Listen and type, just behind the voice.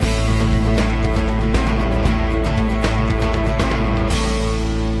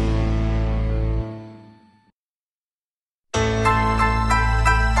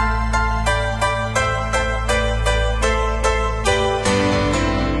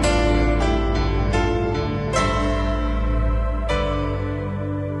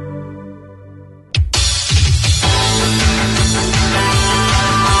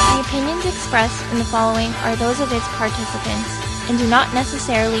the following are those of its participants and do not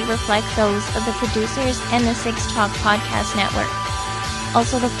necessarily reflect those of the producers and the Six Talk Podcast Network.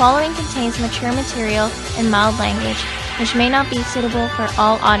 Also, the following contains mature material and mild language, which may not be suitable for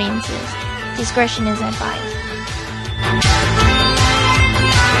all audiences. Discretion is advised.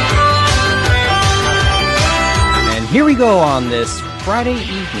 And here we go on this Friday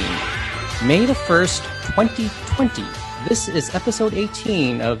evening, May the 1st, 2020. This is episode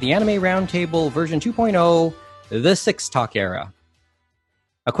 18 of the Anime Roundtable version 2.0, the Six Talk era.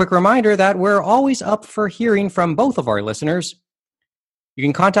 A quick reminder that we're always up for hearing from both of our listeners. You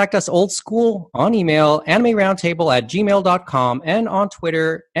can contact us old school on email, animeroundtable@gmail.com, and on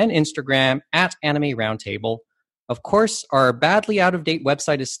Twitter and Instagram @animeroundtable. Of course, our badly out-of-date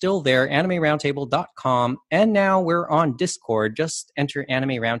website is still there, animeroundtable.com, and now we're on Discord. Just enter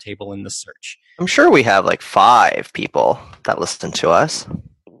Anime Roundtable in the search. I'm sure we have like 5 people that listen to us.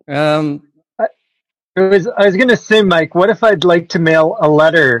 I was going to say, Mike, what if I'd like to mail a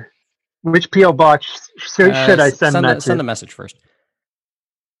letter? Which P.O. box should I send that to? Send a message first.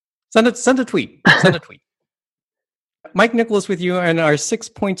 Send a tweet. Send a tweet. Mike Nicholas with you in our 6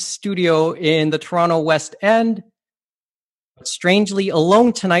 Point studio in the Toronto West End. Strangely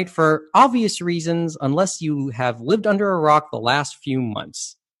alone tonight for obvious reasons, unless you have lived under a rock the last few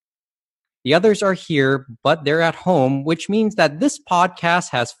months. The others are here, but they're at home, which means that this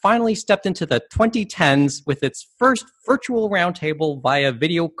podcast has finally stepped into the 2010s with its first virtual roundtable via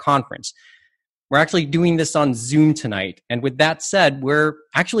video conference. We're actually doing this on Zoom tonight. And with that said, we're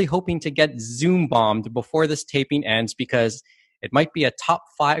actually hoping to get Zoom bombed before this taping ends because it might be a top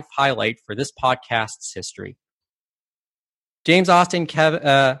 5 highlight for this podcast's history. James Austin,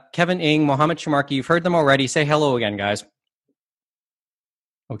 Kevin Ng, Mohammed Shamarki, you've heard them already. Say hello again, guys.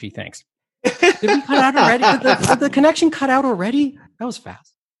 Oh, gee, thanks. Did we cut out already? Did the connection cut out already? That was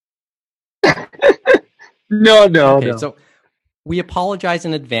fast. No. So we apologize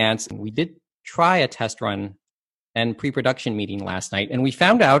in advance. We did try a test run and pre-production meeting last night, and we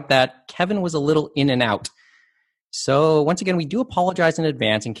found out that Kevin was a little in and out. So once again, we do apologize in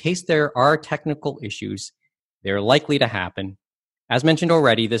advance in case there are technical issues. They're likely to happen. As mentioned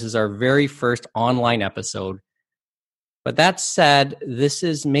already, this is our very first online episode. But that said, this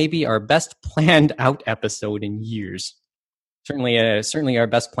is maybe our best planned out episode in years. Certainly our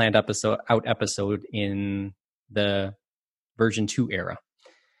best planned episode in the version 2 era.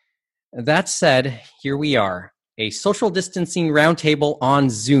 That said, here we are, a social distancing roundtable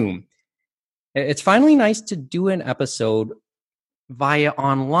on Zoom. It's finally nice to do an episode via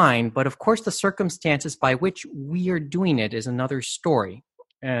online, but of course the circumstances by which we are doing it is another story.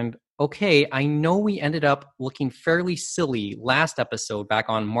 And okay, I know we ended up looking fairly silly last episode back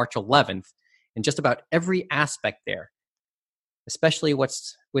on March 11th in just about every aspect there, especially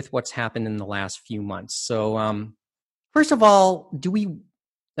what's happened in the last few months. So first of all,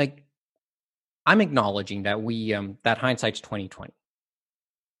 I'm acknowledging that that hindsight's 2020,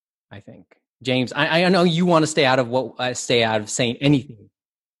 I think. James, I know you want to stay out of saying anything.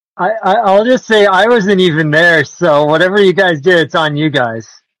 I'll just say I wasn't even there, so whatever you guys did, it's on you guys.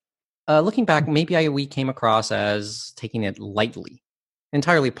 Looking back, maybe we came across as taking it lightly.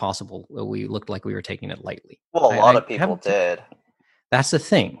 Entirely possible we looked like we were taking it lightly. Well, a lot of people did. That's the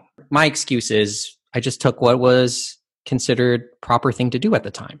thing. My excuse is I just took what was considered proper thing to do at the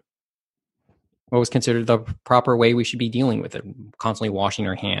time. What was considered the proper way we should be dealing with it, constantly washing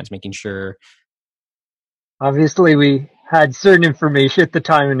our hands, making sure. Obviously, we had certain information at the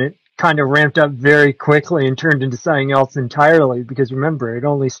time, and it kind of ramped up very quickly and turned into something else entirely. Because remember, it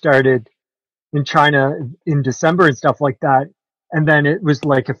only started in China in December and stuff like that. And then it was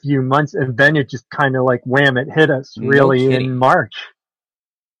like a few months, and then it just kind of like wham, it hit us really in March.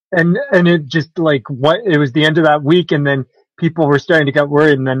 And it just it was the end of that week, and then people were starting to get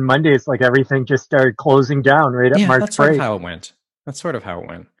worried, and then Monday it's like everything just started closing down right at March break. That's sort of how it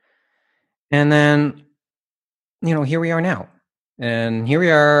went. And then, here we are now. And here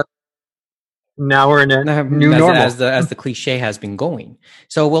we are. Now we're in a new normal. As the cliche has been going.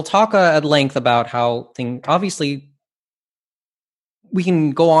 So we'll talk at length about how obviously, we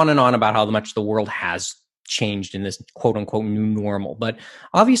can go on and on about how much the world has changed in this quote-unquote new normal. But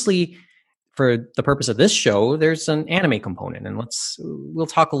obviously, for the purpose of this show, there's an anime component, and we'll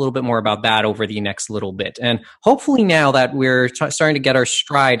talk a little bit more about that over the next little bit. And hopefully, now that we're starting to get our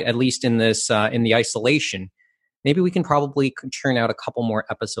stride, at least in this in the isolation, maybe we can probably churn out a couple more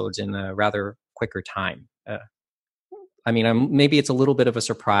episodes in a rather quicker time. Maybe it's a little bit of a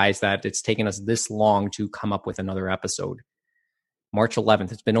surprise that it's taken us this long to come up with another episode. March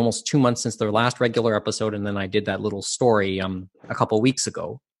 11th. It's been almost 2 months since their last regular episode, and then I did that little story a couple weeks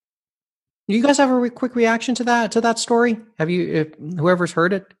ago. You guys have a quick reaction to that story? Have you, whoever's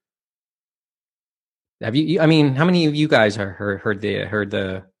heard it? Have you? I mean, how many of you guys heard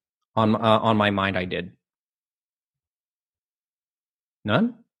the on my mind? I did.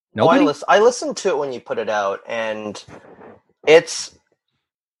 None. Nobody. I listened to it when you put it out, and it's,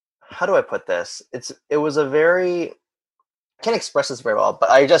 how do I put this? It was a very, I can't express this very well, but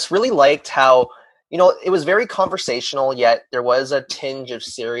I just really liked how, it was very conversational, yet there was a tinge of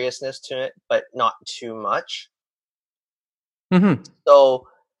seriousness to it, but not too much. Mm-hmm. So,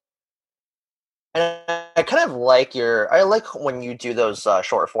 and I kind of like I like when you do those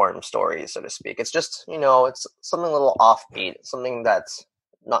short form stories, so to speak. It's just, it's something a little offbeat, something that's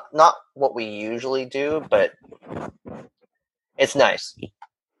not what we usually do, but it's nice.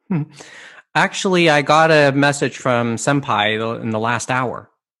 Actually, I got a message from Senpai in the last hour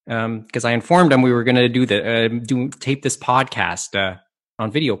because I informed him we were going to tape this podcast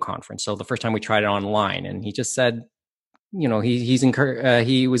on video conference. So the first time we tried it online, and he just said,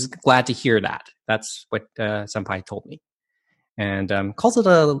 he was glad to hear that. That's what Senpai told me, and calls it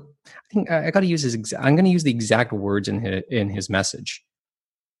I think I got to use I'm going to use the exact words in his message.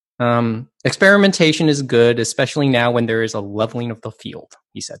 Experimentation is good, especially now when there is a leveling of the field,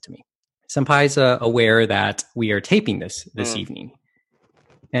 he said to me. Senpai's aware that we are taping this evening,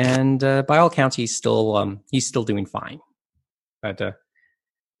 and by all accounts, he's still doing fine. But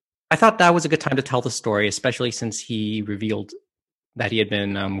I thought that was a good time to tell the story, especially since he revealed that he had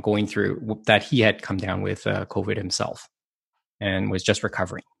been going through, that he had come down with COVID himself and was just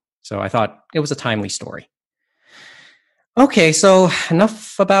recovering. So I thought it was a timely story. Okay, so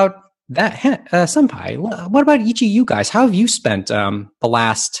enough about that. Senpai, what about each of you guys? How have you spent the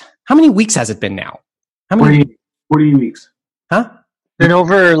last, how many weeks has it been now? How many? 40 weeks. Huh? Been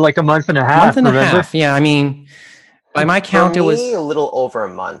over like a month and a half. Half, yeah. I mean, by my count, it was a little over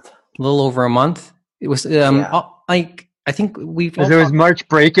a month. A little over a month. It was like, I think because it was March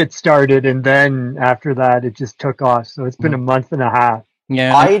break it started, and then after that it just took off. So it's been a month and a half.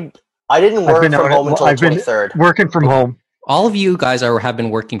 Yeah, I didn't work from home until the 23rd. Working from home. All of you guys have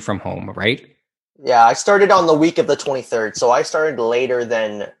been working from home, right? Yeah, I started on the week of the 23rd, so I started later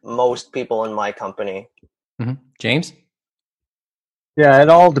than most people in my company. Mm-hmm. James? Yeah, it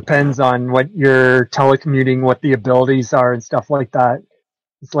all depends on what you're telecommuting, what the abilities are and stuff like that.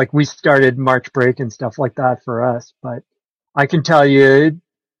 It's like we started March break and stuff like that for us, but I can tell you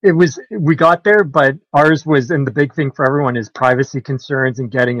we got there, but ours was, and the big thing for everyone is privacy concerns and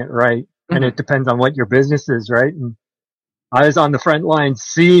getting it right. Mm-hmm. And it depends on what your business is, right? And I was on the front line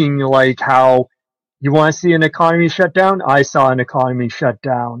seeing like how you want to see an economy shut down. I saw an economy shut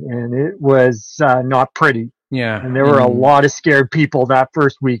down, and it was not pretty. Yeah. And there were a lot of scared people that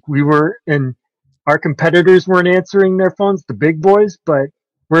first week. Our competitors weren't answering their phones, the big boys, but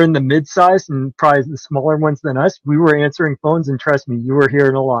we're in the mid-size and probably the smaller ones than us. We were answering phones, and trust me, you were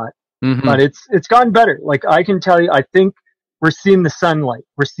hearing a lot. Mm-hmm. But it's gotten better. Like I can tell you, I think we're seeing the sunlight.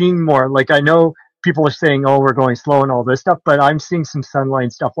 We're seeing more. Like I know people are saying, "Oh, we're going slow" and all this stuff, but I'm seeing some sunlight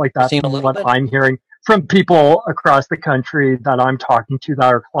and stuff like that from what I'm hearing from people across the country that I'm talking to that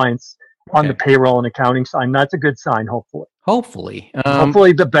are clients on the payroll and accounting side. And that's a good sign, hopefully.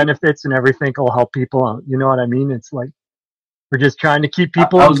 Hopefully the benefits and everything will help people out. You know what I mean? It's like we're just trying to keep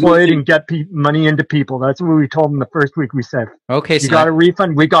people employed and get money into people. That's what we told them the first week. We said, "Okay, you got a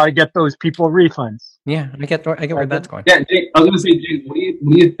refund. We got to get those people refunds." Yeah, I get where that's going. Yeah, Jake, I was going to say, Jake, what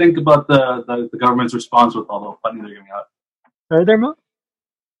do you think about the government's response with all the funding they're giving out? Are there more?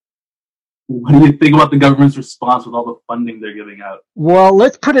 What do you think about the government's response with all the funding they're giving out? Well,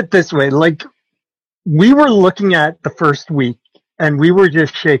 let's put it this way. Like, we were looking at the first week, and we were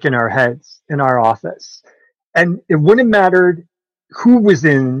just shaking our heads in our office. And it wouldn't have mattered who was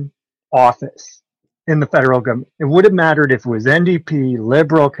in office in the federal government. It would have mattered if it was NDP,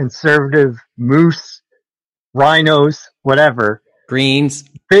 Liberal, Conservative, Moose, Rhinos, whatever. Greens.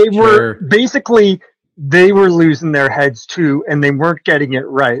 They were they were losing their heads too, and they weren't getting it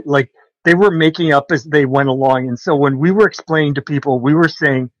right. Like, they were making up as they went along. And so when we were explaining to people, we were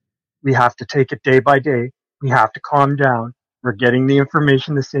saying, we have to take it day by day. We have to calm down. We're getting the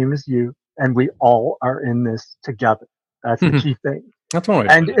information the same as you, and we all are in this together. That's the key thing. That's one way.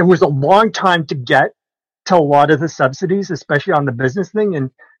 And it was a long time to get to a lot of the subsidies, especially on the business thing.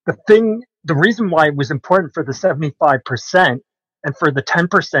 And the reason why it was important for the 75% and for the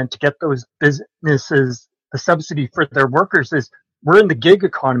 10% to get those businesses the subsidy for their workers is we're in the gig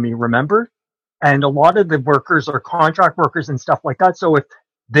economy, remember? And a lot of the workers are contract workers and stuff like that. So if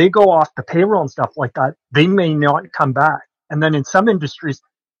they go off the payroll and stuff like that, they may not come back. And then in some industries,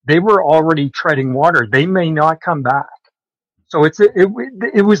 they were already treading water. They may not come back. So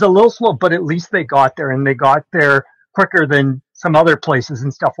it was a little slow, but at least they got there, and they got there quicker than some other places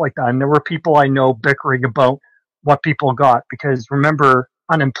and stuff like that. And there were people I know bickering about what people got, because remember,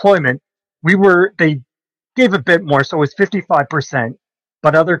 unemployment, they gave a bit more, so it was 55%,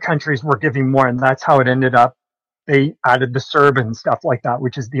 but other countries were giving more, and that's how it ended up. They added the CERB and stuff like that,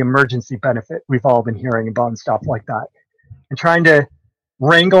 which is the emergency benefit we've all been hearing about and stuff like that. And trying to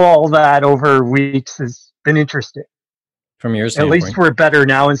wrangle all that over weeks has been interesting. From your standpoint. At least we're better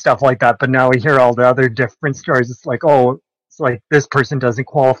now and stuff like that, but now we hear all the other different stories. It's like, oh, it's like this person doesn't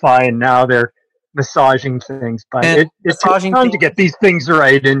qualify, and now they're massaging things. But it's time to get these things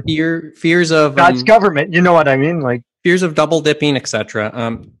right. And fears of God's government, you know what I mean? Like fears of double dipping,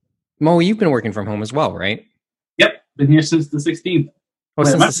 etc. Mo, you've been working from home as well, right? Yep, been here since the 16th. Oh,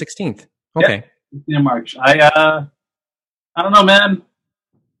 since the 16th. Okay. Yeah, in March. I don't know, man.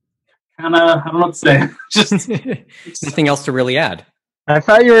 I don't know what to say. Just nothing else to really add. I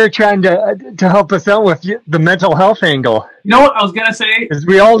thought you were trying to help us out with the mental health angle. You know what I was gonna say? Because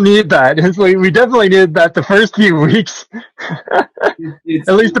we all need that. We definitely needed that the first few weeks.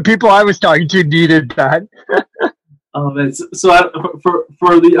 At least the people I was talking to needed that.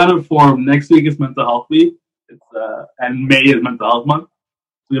 For the uninformed, next week is Mental Health Week. And May is Mental Health Month.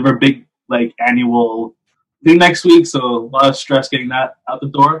 We have our big annual thing next week, so a lot of stress getting that out the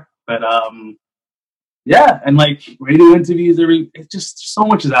door. But yeah, and radio interviews, it's just so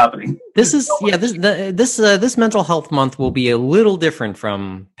much is happening. This mental health month will be a little different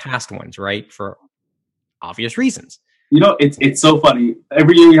from past ones, right? For obvious reasons. You know, it's so funny.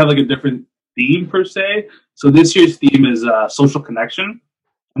 Every year we have a different theme per se. So this year's theme is social connection,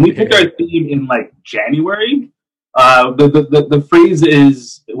 and we picked our theme in January. The phrase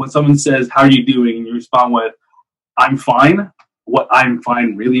is when someone says, "How are you doing?" and you respond with, "I'm fine." What "I'm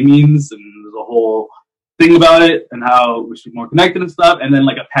fine" really means, and there's a whole thing about it and how we should be more connected and stuff. And then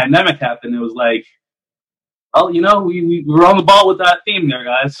a pandemic happened. It was we were on the ball with that theme there,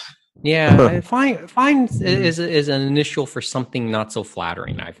 guys. Yeah, fine is an initial for something not so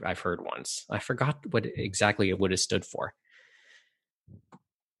flattering. I've heard once. I forgot what exactly it would have stood for.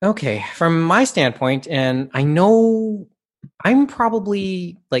 Okay, from my standpoint, and I know I'm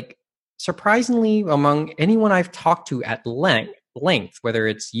probably surprisingly among anyone I've talked to at length, whether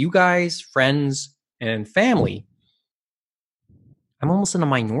it's you guys, friends, and family, I'm almost in a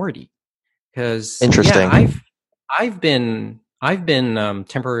minority because interesting. Yeah, I've been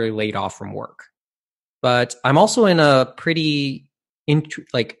temporarily laid off from work, but I'm also in a pretty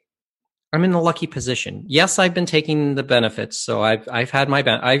I'm in a lucky position. Yes, I've been taking the benefits, so I've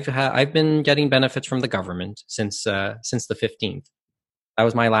been getting benefits from the government since the 15th. That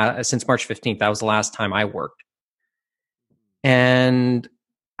was since March 15th. That was the last time I worked, and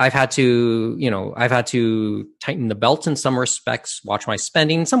I've had to tighten the belt in some respects, watch my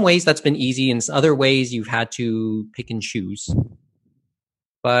spending. In some ways, that's been easy. In other ways, you've had to pick and choose.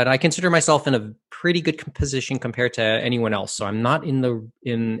 But I consider myself in a pretty good position compared to anyone else. So I'm not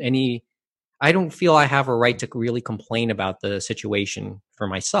I don't feel I have a right to really complain about the situation for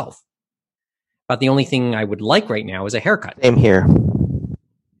myself. But the only thing I would like right now is a haircut. Same here.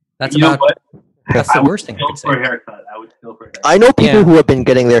 That's the worst thing I could say. I would feel for a haircut. I know people who have been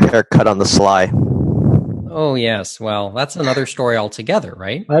getting their hair cut on the sly. Oh, yes. Well, that's another story altogether,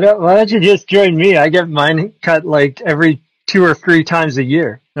 right? Why don't you just join me? I get mine cut every 2 or 3 times a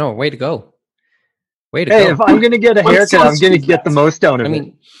year. Oh, way to go. Hey, if I'm going to get a haircut, I'm going to get the most out of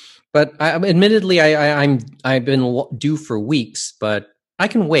it. But admittedly, I've been due for weeks, but I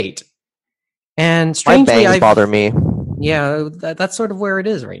can wait. And strangely, my bangs bother me. Yeah, that's sort of where it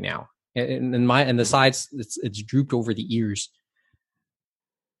is right now. And the sides, it's drooped over the ears.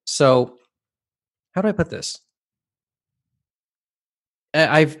 So, how do I put this?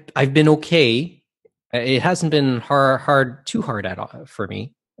 I've been okay. It hasn't been too hard for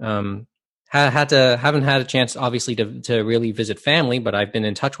me. Haven't had a chance, obviously, to really visit family, but I've been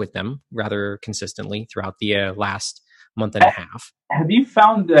in touch with them rather consistently throughout the last month and a half. Have you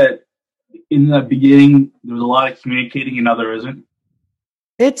found that in the beginning there was a lot of communicating and now there isn't?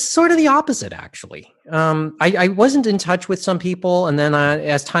 It's sort of the opposite, actually. I wasn't in touch with some people, and then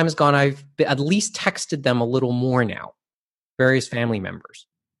as time has gone, I've at least texted them a little more now. Various family members.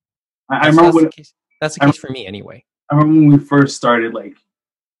 I remember that's the case for me, anyway. I remember when we first started,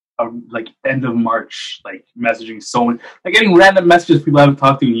 end of March, messaging someone, getting random messages people haven't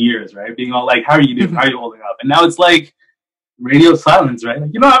talked to in years, right? Being all how are you doing? How are you holding up? And now it's radio silence, right?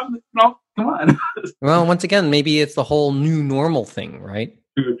 Come on. Well, once again, maybe it's the whole new normal thing, right?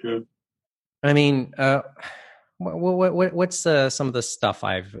 True. I mean, what's some of the stuff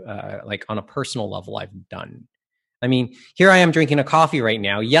I've on a personal level I've done? I mean, here I am drinking a coffee right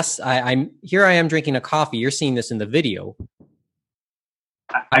now. Yes, I'm here. I am drinking a coffee. You're seeing this in the video.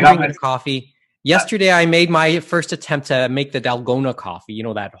 I'm drinking a coffee. Yesterday, I made my first attempt to make the Dalgona coffee. You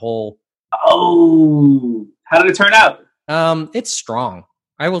know, that whole... Oh, how did it turn out? It's strong.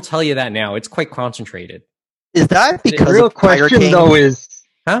 I will tell you that now. It's quite concentrated. Is that because the real of Tiger question, King? though, is...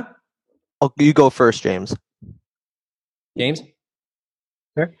 Huh? Oh, you go first, James. James?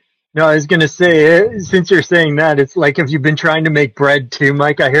 No, I was going to say, since you're saying that, it's like, have you been trying to make bread too,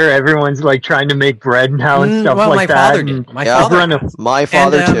 Mike? I hear everyone's like trying to make bread now and stuff like that. My father did. My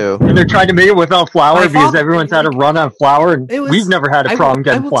father too. And they're trying to make it without flour because everyone's had a run on flour, and we've never had a problem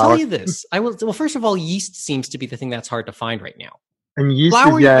getting flour. I will tell you this. Well, first of all, yeast seems to be the thing that's hard to find right now. And yeast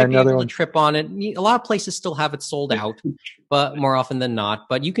flour, is, you might be another able one. to trip on it. A lot of places still have it sold out, but more often than not.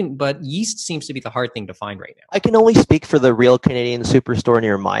 But yeast seems to be the hard thing to find right now. I can only speak for the Real Canadian Superstore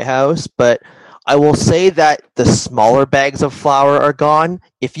near my house, but I will say that the smaller bags of flour are gone.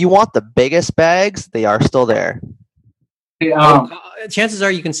 If you want the biggest bags, they are still there. Hey, chances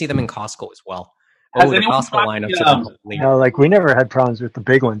are you can see them in Costco as well. Has The anyone Costco lineups tried, are later. No, like we never had problems with the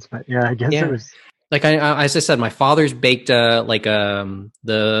big ones, but yeah, I guess it was. Like as I said, my father's baked a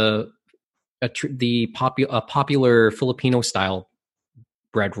popular Filipino style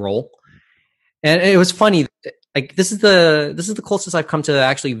bread roll, and it was funny. Like this is the closest I've come to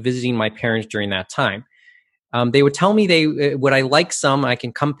actually visiting my parents during that time. They would tell me would I like some, I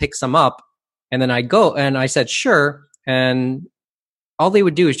can come pick some up, and then I go and I said sure, and all they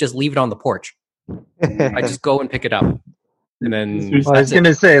would do is just leave it on the porch. I just go and pick it up. And then I was going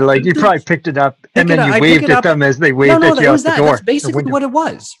to say, like, you probably picked it up and then you waved at them as they waved at you out the door. That's basically what it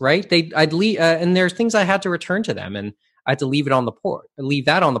was, right? I'd leave, and there's things I had to return to them, and I had to leave it on the porch. Leave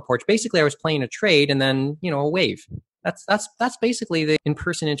that on the porch. Basically, I was playing a trade, and then a wave. That's basically the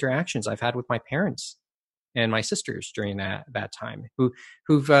in-person interactions I've had with my parents and my sisters during that time,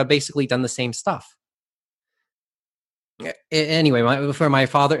 who've basically done the same stuff. Anyway, for my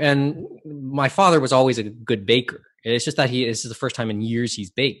father, and my father was always a good baker. It's just that this is the first time in years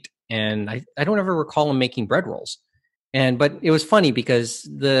he's baked, and I don't ever recall him making bread rolls. But it was funny because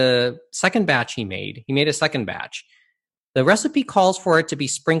the second batch he made a second batch. The recipe calls for it to be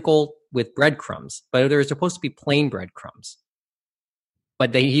sprinkled with breadcrumbs, but they're supposed to be plain breadcrumbs.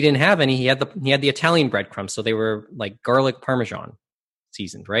 But he didn't have any. He had the Italian breadcrumbs, so they were like garlic parmesan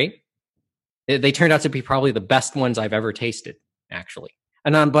seasoned, right? They turned out to be probably the best ones I've ever tasted, actually.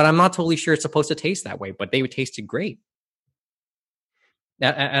 But I'm not totally sure it's supposed to taste that way, but they tasted great.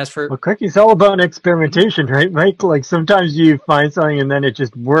 As for cooking's all about experimentation, right, Mike? Like sometimes you find something and then it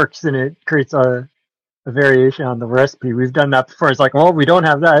just works and it creates a variation on the recipe. We've done that before. It's like, well, we don't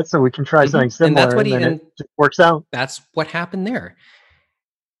have that, so we can try something similar, and then it just works out. That's what happened there.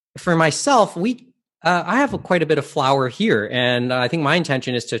 For myself, I have quite a bit of flour here, and I think my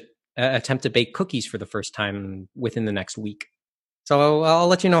intention is to attempt to bake cookies for the first time within the next week. So I'll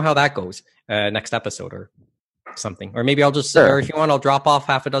let you know how that goes next episode or something. Or maybe I'll just, or if you want, I'll drop off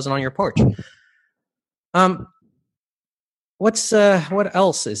half a dozen on your porch. What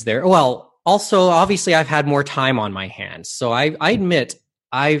else is there? Well, also, obviously, I've had more time on my hands. So I admit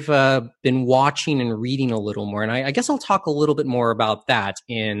I've been watching and reading a little more. And I guess I'll talk a little bit more about that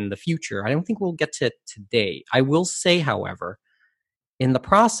in the future. I don't think we'll get to it today. I will say, however, in the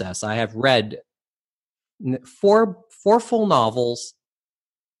process, I have read four full novels.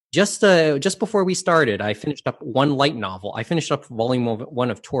 Just before we started, I finished up one light novel. I finished up volume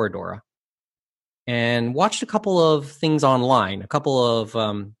 1 of Toradora, and watched a couple of things online, a couple of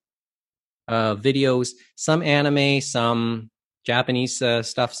videos, some anime, some Japanese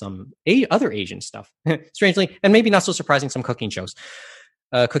stuff, some other Asian stuff, strangely, and maybe not so surprising, some cooking shows,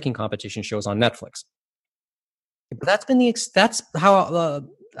 cooking competition shows on Netflix. But that's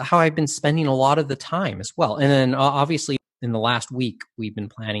how I've been spending a lot of the time as well. And then obviously in the last week, we've been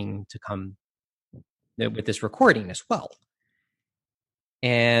planning to come with this recording as well.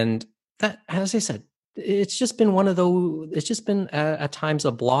 And that, as I said, it's just been one of those, it's just been at times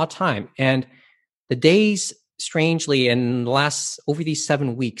a blah time. And the days, strangely, over these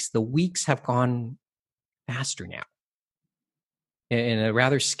 7 weeks, the weeks have gone faster now in a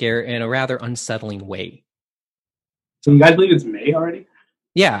rather unsettling way. So you guys believe it's May already?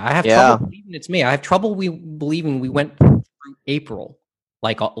 Yeah, I have trouble believing it's May. I have trouble believing we went through April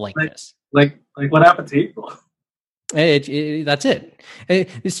like this. Like what happened to April? That's it.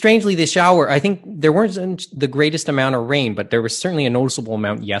 Strangely, the shower, I think there wasn't the greatest amount of rain, but there was certainly a noticeable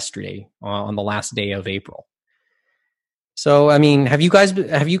amount yesterday on the last day of April. So, I mean, have you guys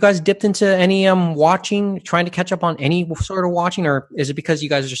dipped into any trying to catch up on any sort of watching, or is it because you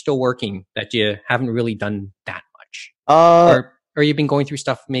guys are still working that you haven't really done that much? or you've been going through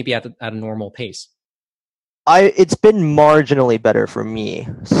stuff maybe at a normal pace? It's been marginally better for me.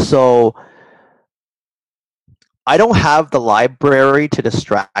 So I don't have the library to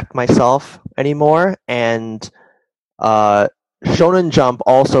distract myself anymore, and Shonen Jump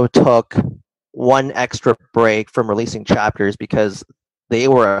also took one extra break from releasing chapters because they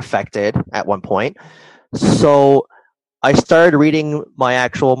were affected at one point. So I started reading my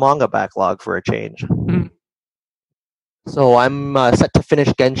actual manga backlog for a change. So I'm set to finish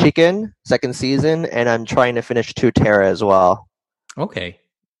Genshiken second season, and I'm trying to finish 2 Terra as well. Okay.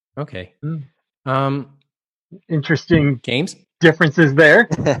 Interesting James? differences there.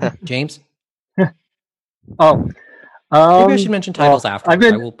 James? Oh. Maybe I should mention titles after. I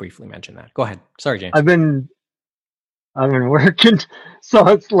will briefly mention that. Go ahead. Sorry, James. I've been working, so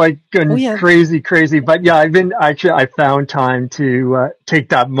it's like crazy. But yeah, I found time to take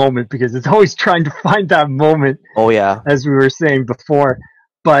that moment because it's always trying to find that moment. Oh yeah, as we were saying before.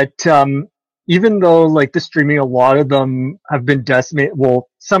 But even though like the streaming, a lot of them have been decimated. Well,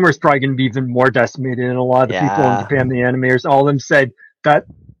 summer's probably going to be even more decimated, and a lot of the people in Japan, the animators, all of them said that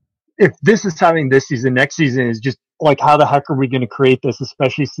if this is having this season, next season is just like, how the heck are we going to create this,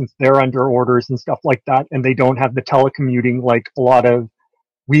 especially since they're under orders and stuff like that, and they don't have the telecommuting like a lot of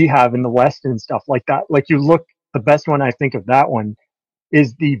we have in the West and stuff like that. Like you look, the best one I think of that one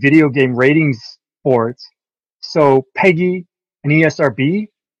is the video game ratings boards. So PEGI and ESRB,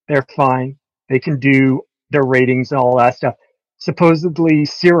 they're fine. They can do their ratings and all that stuff. Supposedly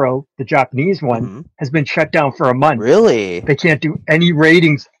Zero, the Japanese one, has been shut down for a month. Really? They can't do any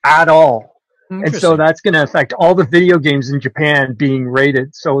ratings at all. And so that's going to affect all the video games in Japan being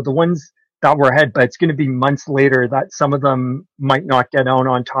rated. So the ones that were ahead, but it's going to be months later that some of them might not get out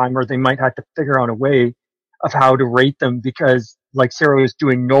on time, or they might have to figure out a way of how to rate them, because like Zero is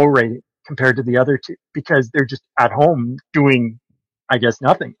doing no rating compared to the other two, because they're just at home doing, I guess,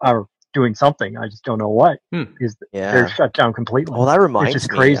 nothing, or doing something. I just don't know what, because they're shut down completely. Well, that reminds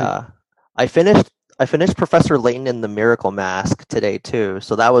me, crazy. I finished Professor Layton in the Miracle Mask today too,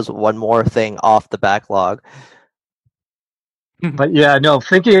 so that was one more thing off the backlog. But yeah, no,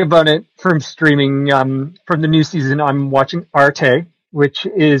 thinking about it from streaming, from the new season, I'm watching Arte, which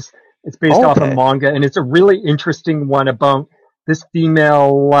is, it's based off a manga, and it's a really interesting one about this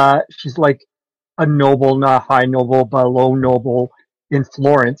female, she's like a noble, not high noble, but low noble in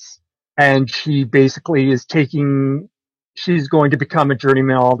Florence, and she basically is she's going to become a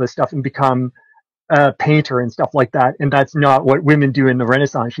journeyman, all this stuff, and become a painter and stuff like that, and that's not what women do in the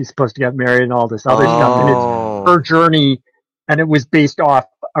Renaissance. She's supposed to get married and all this other stuff, and it's her journey. And it was based off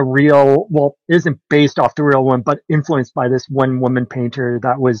isn't based off the real one, but influenced by this one woman painter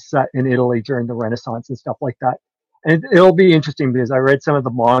that was in Italy during the Renaissance and stuff like that. And it'll be interesting because I read some of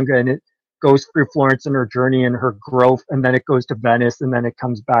the manga, and it goes through Florence and her journey and her growth, and then it goes to Venice, and then it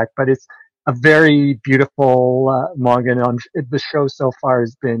comes back. But it's a very beautiful manga, and the show so far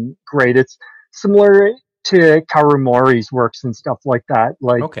has been great. It's similar to Kaoru Mori's works and stuff like that,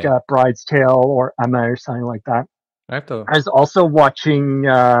 like Bride's Tale or Emma or something like that. I was also watching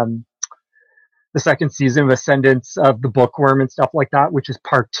the second season of Ascendance of the Bookworm and stuff like that, which is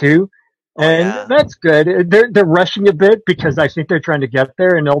part 2. And that's good. They're rushing a bit because I think they're trying to get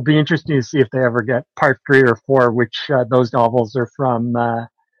there, and it'll be interesting to see if they ever get part 3 or 4, which those novels are from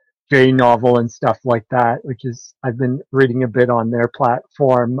J Novel and stuff like that, which is, I've been reading a bit on their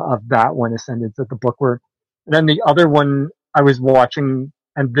platform of that one, Ascendance of the Bookworm. And then the other one I was watching,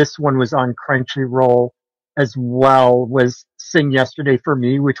 and this one was on Crunchyroll as well, was Sing Yesterday for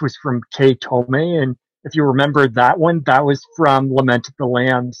Me, which was from Kei Tomei. And if you remember that one, that was from Lament of the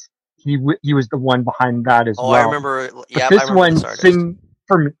Lambs. He was the one behind that as well. I remember. Yeah, this one, Sing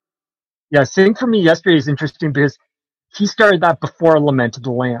for Me Yesterday is interesting because he started that before Lament of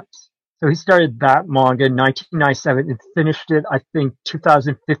the Lambs. So he started that manga in 1997 and finished it, I think,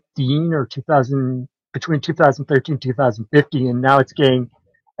 2015 or between 2013 and 2015, and now it's getting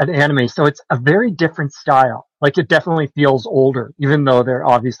an anime. So it's a very different style. Like, it definitely feels older, even though they're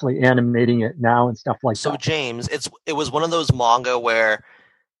obviously animating it now and stuff like that. So James, it was one of those manga where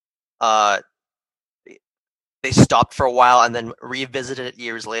they stopped for a while and then revisited it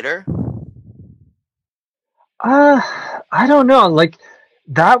years later? I don't know. Like,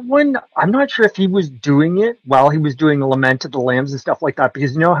 that one, I'm not sure if he was doing it while he was doing Lament of the Lambs and stuff like that,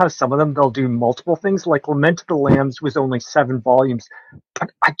 because you know how some of them, they'll do multiple things? Like, Lament of the Lambs was only 7 volumes,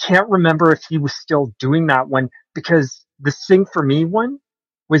 but I can't remember if he was still doing that one, because the Sing for Me one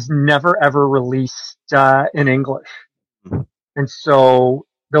was never ever released in English. And so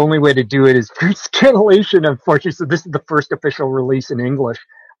the only way to do it is through scanlation, unfortunately. So this is the first official release in English.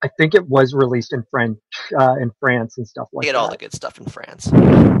 I think it was released in French, in France and stuff like You get that. all the good stuff in France.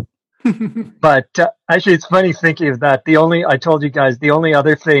 But actually, it's funny thinking of that. I told you guys, the only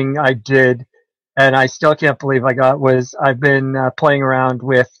other thing I did, and I still can't believe I got, was I've been playing around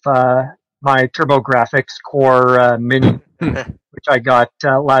with my TurboGrafx Core Mini, which I got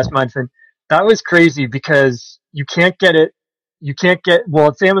last month. And that was crazy because you can't get it. Well,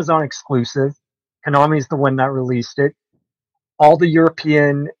 it's Amazon exclusive. Konami's the one that released it. All the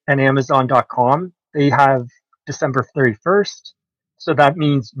European and Amazon.com, they have December 31st. So that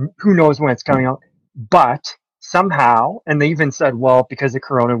means who knows when it's coming out. But somehow, and they even said, well, because of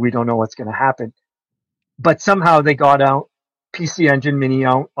Corona, we don't know what's going to happen. But somehow they got out PC Engine Mini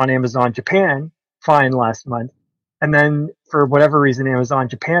out on Amazon Japan fine last month. And then for whatever reason, Amazon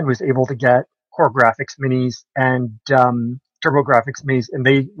Japan was able to get Core Graphics Minis and TurboGrafx Minis, and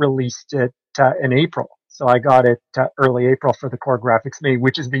they released it in April. So I got it early April for the Core Graphics Mini,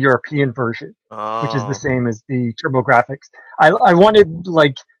 which is the European version, which is the same as the TurboGrafx. I wanted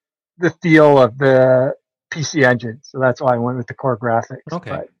like the feel of the PC Engine, so that's why I went with the Core Graphics. Okay.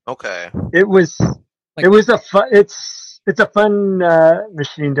 But Okay. it was a fun. It's a fun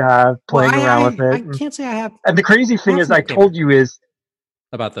machine to have playing around with it. I can't say I have. And the crazy thing is, I told you is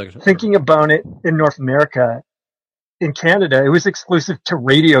about the thinking about it in North America. In Canada, it was exclusive to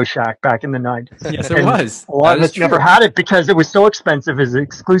Radio Shack back in the 90s. Yes, it was. A lot of us never had it because it was so expensive. It was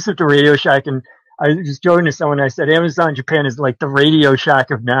exclusive to Radio Shack. And I was joking to someone, I said, Amazon Japan is like the Radio Shack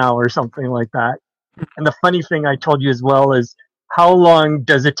of now or something like that. And the funny thing I told you as well is how long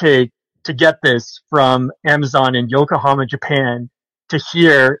does it take to get this from Amazon in Yokohama, Japan to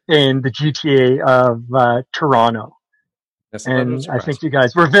here in the GTA of Toronto? Yes, and I think you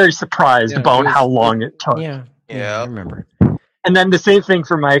guys were very surprised about how long it took. Yeah, I remember. And then the same thing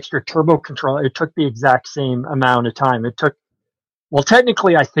for my extra turbo controller. It took the exact same amount of time. It took, well,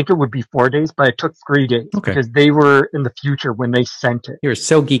 technically, I think it would be 4 days, but it took 3 days because they were in the future when they sent it. You're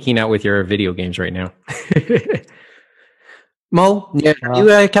so geeking out with your video games right now. Mo, you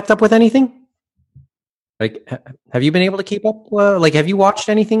kept up with anything? Like, have you been able to keep up? Have you watched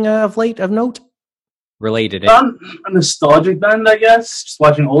anything of late of note? Related? A nostalgic bend, I guess. Just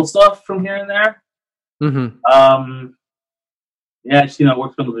watching old stuff from here and there. Mm-hmm. Yeah, just,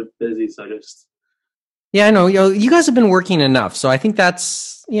 work's been a little bit busy, so just. Yeah, I know. You guys have been working enough, so I think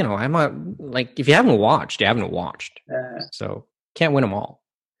that's, I'm not like, if you haven't watched, you haven't watched. So can't win them all.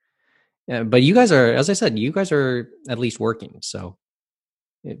 But you guys are, as I said, you guys are at least working. So.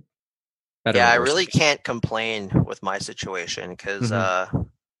 I really can't complain with my situation because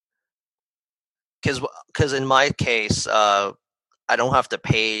in my case, I don't have to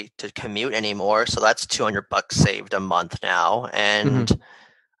pay to commute anymore, so that's $200 saved a month now, and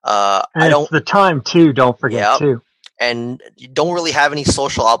I don't. It's the time too. Don't forget too. And you don't really have any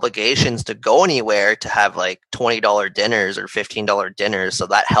social obligations to go anywhere to have like $20 dinners or $15 dinners, so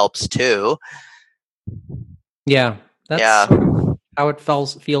that helps too. Yeah, that's how it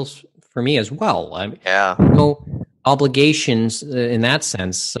feels for me as well. No obligations in that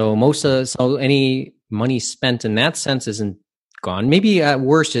sense. So any money spent in that sense isn't gone. Maybe at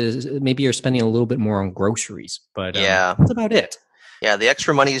worst maybe you're spending a little bit more on groceries, but that's about it. Yeah, the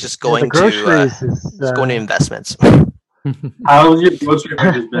extra money is just going going to investments. How has your grocery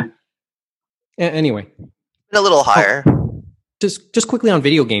budget been? Anyway, been a little higher. Just quickly on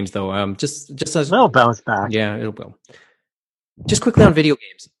video games though. Just as it'll bounce back. Yeah, it'll go. Just quickly on video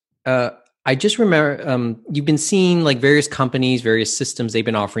games. I just remember you've been seeing like various companies, various systems. They've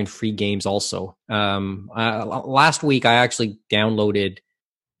been offering free games also. Last week, I actually downloaded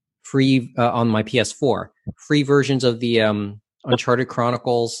free on my PS4 free versions of the Uncharted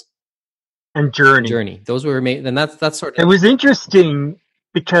Chronicles and Journey. Those were made, and that's sort of. It was interesting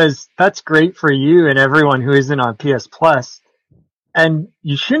because that's great for you and everyone who isn't on PS Plus, and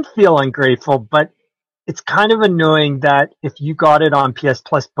you shouldn't feel ungrateful, but. It's kind of annoying that if you got it on PS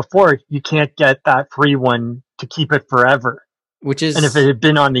Plus before, you can't get that free one to keep it forever. And if it had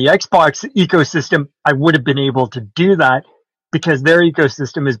been on the Xbox ecosystem, I would have been able to do that because their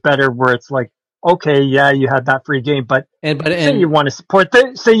ecosystem is better where it's like, okay, yeah, you had that free game, but say you want to support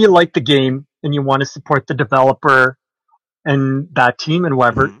say you like the game and you want to support the developer and that team and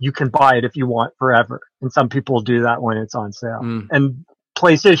whatever, you can buy it if you want forever. And some people do that when it's on sale. And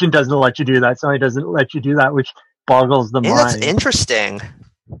PlayStation doesn't let you do that. Sony doesn't let you do that, which boggles the mind. That's interesting.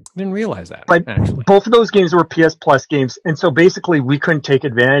 I didn't realize that. But both of those games were PS Plus games, and so basically we couldn't take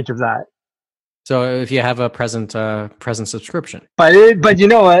advantage of that. So if you have a present subscription, but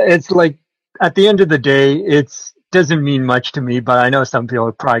it's like at the end of the day, it's doesn't mean much to me, but I know some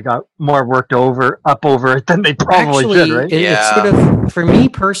people probably got more worked up over it than they probably Actually, should, right? it's sort of, for me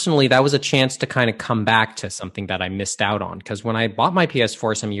personally, that was a chance to kind of come back to something that I missed out on. Because when I bought my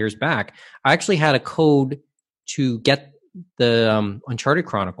PS4 some years back, I actually had a code to get the Uncharted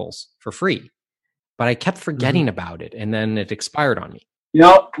Chronicles for free, but I kept forgetting about it, and then it expired on me.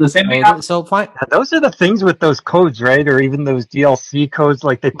 The same thing. So fine. Those are the things with those codes, right? Or even those DLC codes,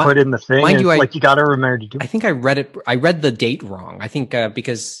 like they put in the thing. Mind you, like you got to remember to do. I think I read the date wrong. I think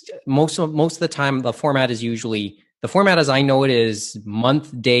because most of the time the format is usually as I know it is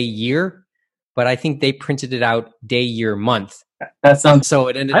month, day, year, but I think they printed it out day, year, month. That sounds. So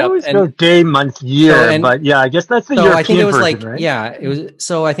it ended I up. always go day, month, year, but yeah, I guess that's the European I think it was version, like right? yeah, it was.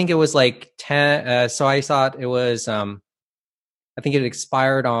 So I think it was like 10. So I thought it was. I think it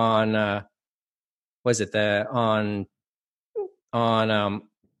expired on. Was it on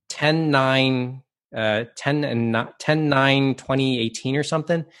 10/9 10/9/2018 or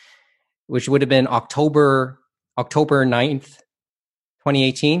something, which would have been October 9th,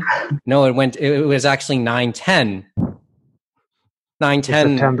 2018. No, it was actually 9/10.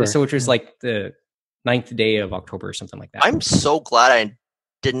 9/10, so which was like the 9th day of October or something like that. I'm so glad I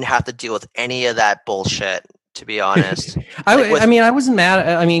didn't have to deal with any of that bullshit, to be honest. I mean, I wasn't mad.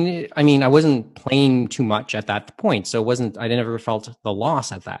 I mean, I wasn't playing too much at that point, so it wasn't. I never felt the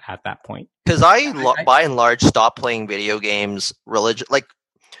loss at that point. Because I by and large, stopped playing video games. Like,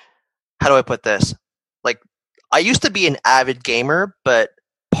 how do I put this? Like, I used to be an avid gamer, but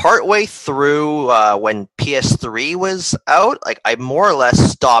partway through when PS3 was out, like I more or less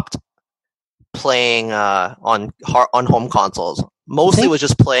stopped playing on home consoles. Mostly was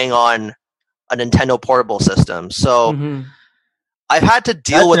just playing on a Nintendo portable system. So I've had to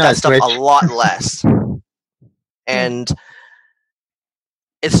deal with that stuff a lot less. And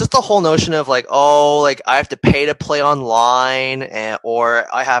it's just the whole notion of like, oh, like I have to pay to play online,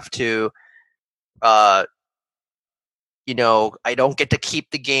 or I have to, I don't get to keep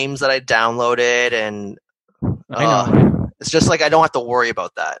the games that I downloaded, and I know. It's just like I don't have to worry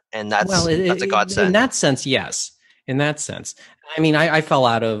about that, and that's a godsend. In that sense, yes. In that sense, I mean, I fell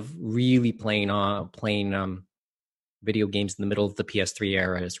out of really playing video games in the middle of the PS3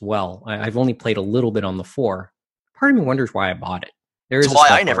 era as well. I've only played a little bit on the 4. Part of me wonders why I bought it. That's why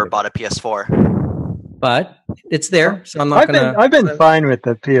I never bought a PS4. But it's there, so I'm not gonna. I've been fine with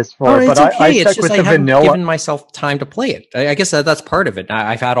the PS4, but okay. I stuck with the haven't vanilla. Given myself time to play it. I guess that's part of it.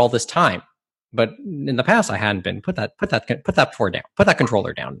 I've had all this time, but in the past I hadn't been. Put that down. Put that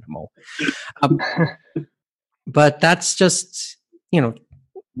controller down, Mo. But that's just Well,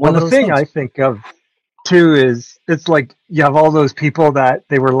 the thing I think of too is it's like you have all those people that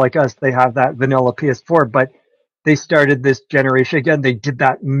they were like us. They have that vanilla PS4, but they started this generation again. They did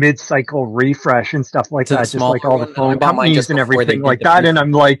that mid-cycle refresh and stuff like that, just like all the phone companies and everything like that. And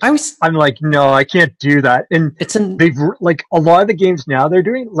I'm like, no, I can't do that. And they've like a lot of the games now they're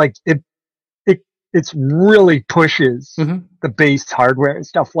doing like it's really pushes the base hardware and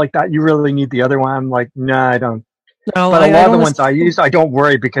stuff like that. You really need the other one. I'm like, nah, I don't. No, but a lot of the ones I use, I don't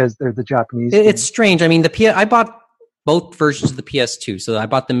worry because they're the Japanese. It's strange. I mean, I bought both versions of the PS2. So I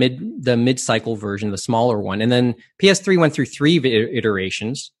bought the mid-cycle version, the smaller one, and then PS3 went through 3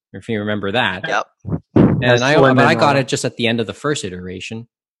 iterations, if you remember that. Yep. And I got it just at the end of the first iteration.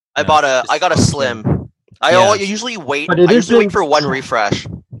 I got a slim. I usually wait. I usually wait for one refresh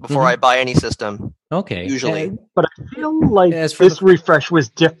before I buy any system. Okay. Usually. But I feel like this refresh was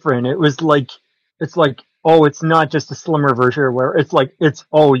different. It's like, oh, it's not just a slimmer version where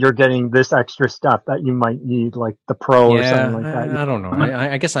you're getting this extra stuff that you might need, like the Pro or something like that. I don't know.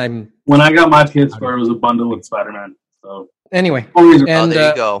 I guess I'm. When I got my PS4, it was a bundle with Spider-Man. So anyway, and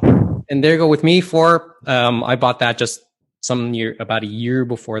there you go. And there you go with me for. I bought that just about a year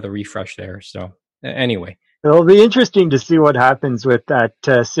before the refresh there. So anyway. It'll be interesting to see what happens with that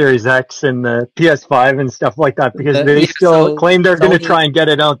Series X and the PS5 and stuff like that, because they still claim they're going to try and get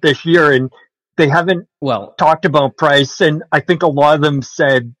it out this year, and they haven't talked about price. And I think a lot of them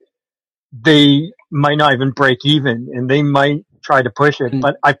said they might not even break even, and they might try to push it.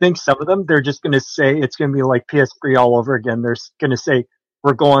 But I think some of them, they're just going to say it's going to be like PS3 all over again. They're going to say,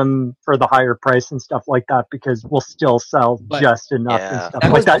 we're going for the higher price and stuff like that because we'll still sell just enough and stuff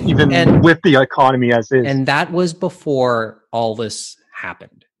like that, even with the economy as is. And that was before all this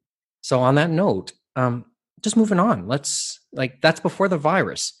happened. So on that note, just moving on. That's before the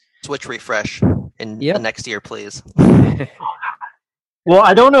virus. Switch refresh in the next year, please. Well,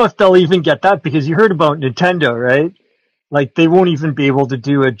 I don't know if they'll even get that because you heard about Nintendo, right? Like they won't even be able to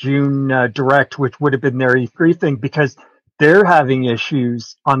do a June Direct, which would have been their E3 thing because they're having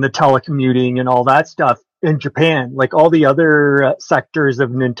issues on the telecommuting and all that stuff in Japan. Like all the other sectors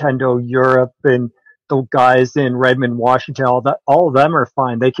of Nintendo Europe and the guys in Redmond, Washington, all of them are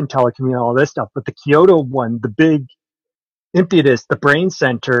fine. They can telecommute all this stuff. But the Kyoto one, the big impetus, the brain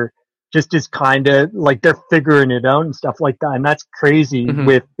center, just is kind of like they're figuring it out and stuff like that. And that's crazy.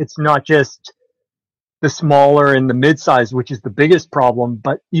 With it's not just the smaller and the mid-size, which is the biggest problem,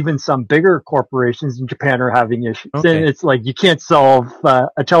 but even some bigger corporations in Japan are having issues. Okay. And it's like you can't solve a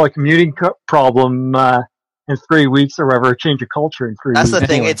telecommuting problem in 3 weeks or whatever, change a culture in 3 weeks. That's the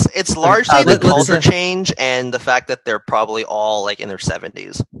thing. Anyway. It's largely the let's, culture change and the fact that they're probably all like in their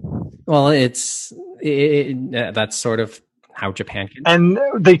 70s. Well, that's sort of how Japan can. And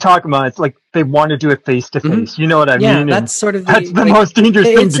they talk about it's like they want to do it face to face. You know what I mean? Yeah, that's sort of that's the most dangerous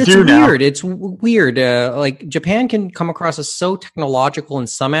thing to do now. It's weird. Like Japan can come across as so technological in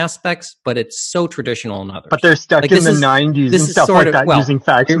some aspects, but it's so traditional in others. But they're stuck like in the 90s and stuff like that, using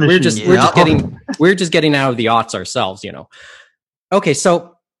fax machines. We're just getting out of the aughts ourselves, you know. Okay,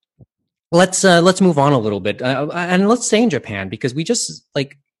 so let's move on a little bit, and let's stay in Japan because we just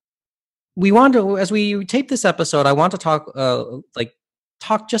like. We want to, as we tape this episode, I want to talk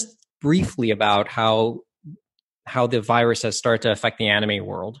just briefly about how the virus has started to affect the anime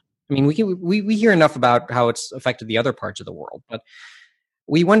world. I mean, we hear enough about how it's affected the other parts of the world, but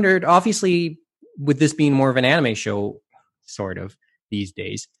we wondered, obviously, with this being more of an anime show, sort of these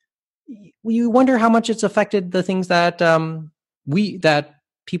days, we wonder how much it's affected the things that that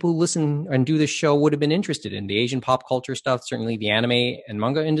people who listen and do this show would have been interested in. The Asian pop culture stuff, certainly the anime and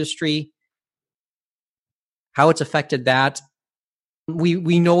manga industry. How it's affected that.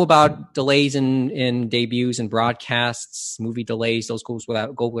 We know about delays in debuts and broadcasts, movie delays. Those go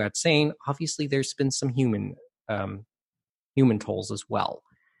without saying. Obviously, there's been some human tolls as well.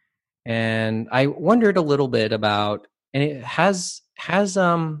 And I wondered a little bit about, and it has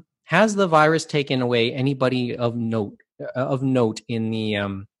the virus taken away anybody of note in the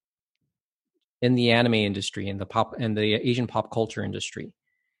anime industry and the Asian pop culture industry?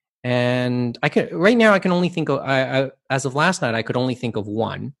 And I can only think of, as of last night, I could only think of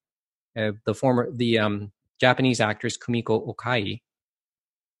one, the Japanese actress Kumiko Okai,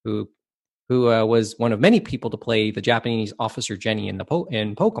 who was one of many people to play the Japanese officer Jenny in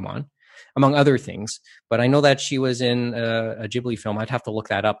Pokemon, among other things. But I know that she was in a Ghibli film. I'd have to look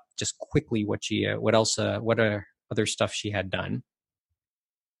that up just quickly. What other stuff she had done.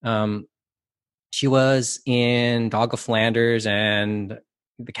 She was in Dog of Flanders and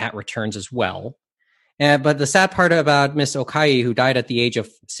The Cat Returns as well. But the sad part about Miss Okai, who died at the age of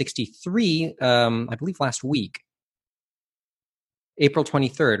 63, I believe last week, April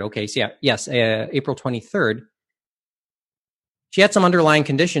 23rd. Okay, so April 23rd. She had some underlying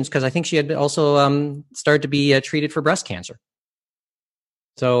conditions because I think she had also started to be treated for breast cancer.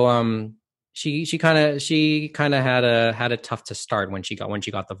 So she kind of had a tough to start when she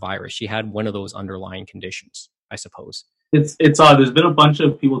got the virus. She had one of those underlying conditions, I suppose. It's odd. There's been a bunch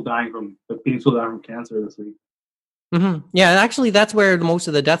of people dying from cancer this week. Mm-hmm. Yeah, actually, that's where most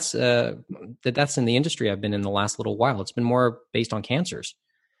of the deaths in the industry have been in the last little while. It's been more based on cancers,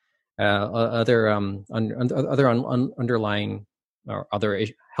 other underlying or other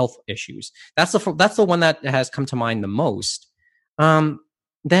health issues. That's the one that has come to mind the most.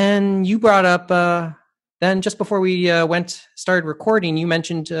 Then you brought up. Then just before we started recording, you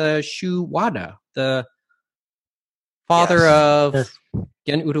mentioned Shu Wada, the father of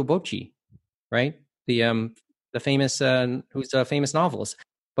Gen Urobuchi, right? The famous who's a famous novelist.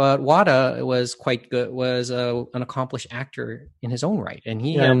 But Wada was quite good. Was an accomplished actor in his own right, and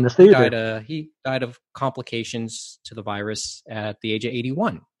he died of complications to the virus at the age of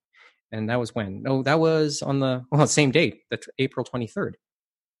 81. And that was when? No, that was on the same date, April 23rd.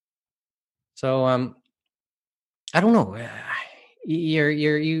 So I don't know.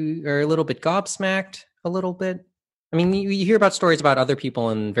 You are a little bit gobsmacked, a little bit. I mean, you hear about stories about other people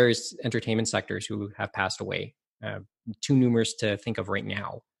in various entertainment sectors who have passed away. Too numerous to think of right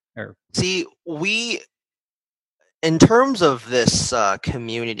now. See, in terms of this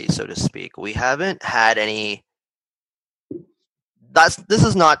community, so to speak, we haven't had any. This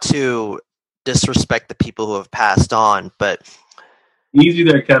is not to disrespect the people who have passed on, but easy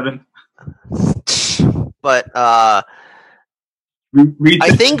there, Kevin. But I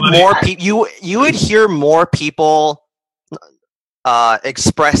think more people. You would hear more people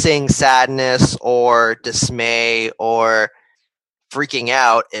expressing sadness or dismay or freaking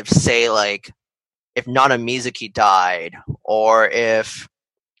out if, say, like, if Nana Mizuki died or if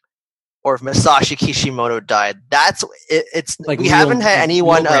Masashi Kishimoto died. That's it. It's like we haven't had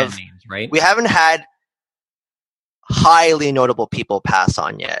anyone of names, right? We haven't had highly notable people pass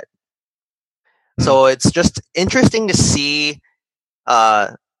on yet. So it's just interesting to see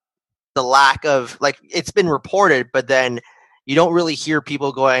the lack of, like, it's been reported, but then you don't really hear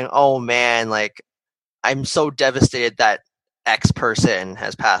people going, oh man, like, I'm so devastated that X person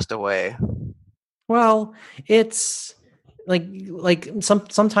has passed away. Well, it's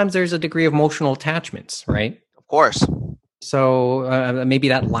sometimes there's a degree of emotional attachments, right? Of course. So maybe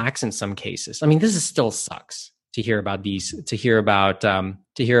that lacks in some cases. I mean, this is still sucks to hear about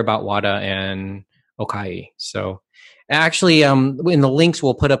Wada and Okai. So actually, in the links,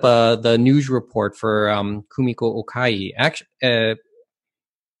 we'll put up the news report for Kumiko Okai. Actually,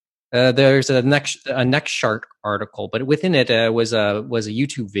 there's a next shark article, but within it was a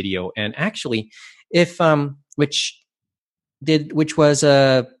YouTube video, and actually, which was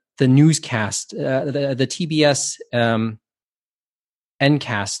the newscast, the TBS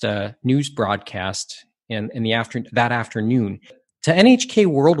Ncast news broadcast in that afternoon. To NHK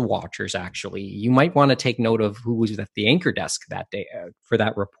World Watchers, actually, you might want to take note of who was at the anchor desk that day for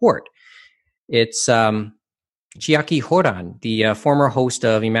that report. It's Chiaki Horan, the former host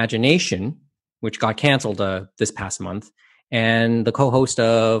of Imagination, which got canceled this past month, and the co-host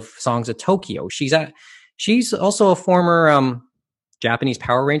of Songs of Tokyo. She's also a former Japanese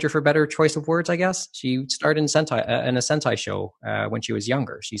Power Ranger, for better choice of words, I guess. She started in a Sentai show when she was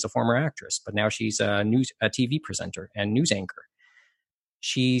younger. She's a former actress, but now she's a TV presenter and news anchor.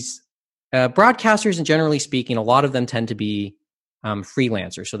 She's broadcasters, and generally speaking, a lot of them tend to be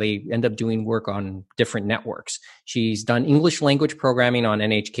freelancers, so they end up doing work on different networks. She's done English language programming on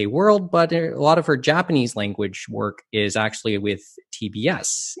NHK World, but a lot of her Japanese language work is actually with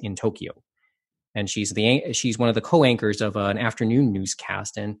TBS in Tokyo. And she's one of the co-anchors of an afternoon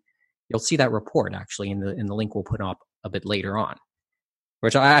newscast, and you'll see that report actually in the link we'll put up a bit later on,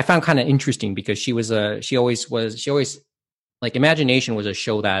 which I found kind of interesting because she always like Imagination was a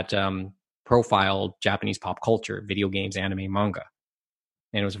show that profiled Japanese pop culture, video games, anime, manga,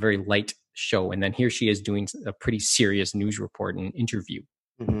 and it was a very light show. And then here she is doing a pretty serious news report and interview.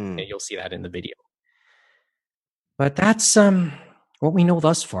 Mm-hmm. And you'll see that in the video. But that's what we know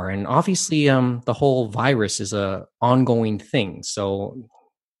thus far, and obviously the whole virus is a ongoing thing, so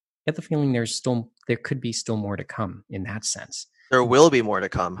I get the feeling there could be still more to come in that sense. There will be more to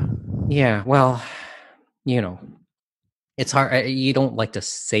come. Yeah, well, it's hard. You don't like to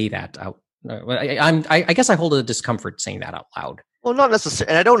say that out. I guess I hold a discomfort saying that out loud. Well, not necessarily,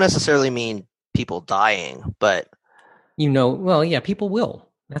 and I don't necessarily mean people dying, but well, yeah, people will.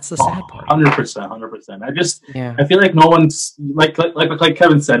 That's the sad part. 100%. I feel like no one's like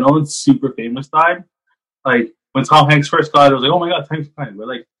Kevin said, no one's super famous died. Like when Tom Hanks first got it, was like, oh my god, Tom's fine. But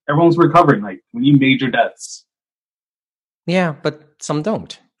like everyone's recovering. Like we need major deaths. Yeah, but some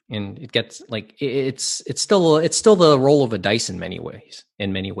don't, and it gets like it's still the roll of a dice in many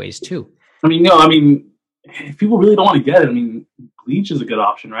ways too. I mean, if people really don't want to get it, I mean, bleach is a good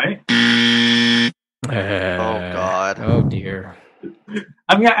option, right? Oh god. Oh dear.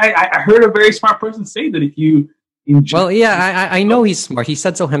 I mean, I heard a very smart person say that if you enjoy... Well, yeah, I know he's smart. He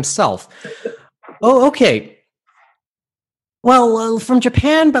said so himself. Oh, okay. Well, from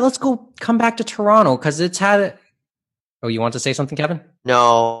Japan, but let's come back to Toronto because it's had... Oh, you want to say something, Kevin?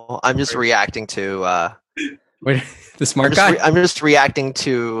 No, I'm just reacting to... Wait, the smart guy? I'm just reacting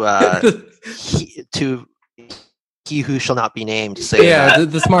to he who shall not be named.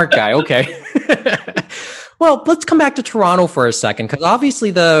 The smart guy, okay. Well, let's come back to Toronto for a second, because obviously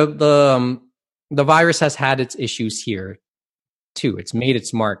the virus has had its issues here too. It's made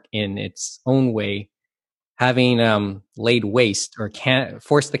its mark in its own way, having laid waste or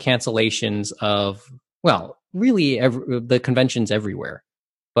forced the cancellations of, well, really the conventions everywhere.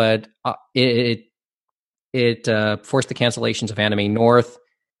 But it forced the cancellations of Anime North,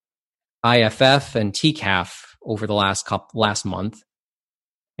 IFF, and TCAF over the last month.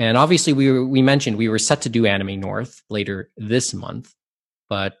 And obviously, we mentioned we were set to do Anime North later this month,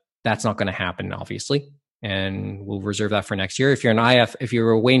 but that's not going to happen, obviously. And we'll reserve that for next year. If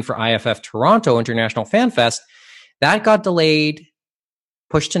you're waiting for IFF Toronto International Fan Fest, that got delayed,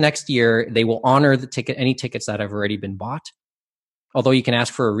 pushed to next year. They will honor any tickets that have already been bought. Although you can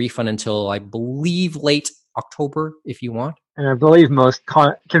ask for a refund until, I believe, late October if you want. And I believe most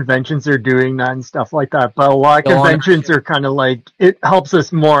conventions are doing that and stuff like that. But a lot of conventions are kind of like, it helps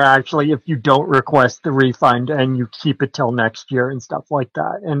us more actually if you don't request the refund and you keep it till next year and stuff like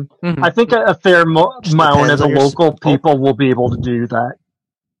that. And I think a fair amount of the local people will be able to do that.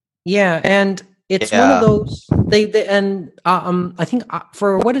 Yeah, and it's one of those. I think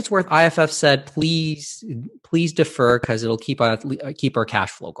for what it's worth, IFF said, please defer because it'll keep our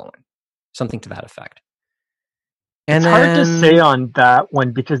cash flow going, something to that effect. And it's hard to say on that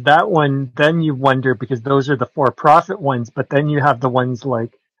one, because that one, then you wonder, because those are the for-profit ones, but then you have the ones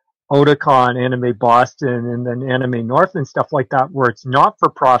like Otakon, Anime Boston, and then Anime North and stuff like that, where it's not for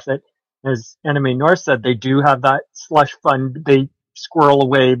profit. As Anime North said, they do have that slush fund they squirrel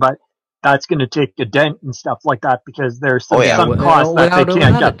away, but that's going to take a dent and stuff like that, because there's some costs that they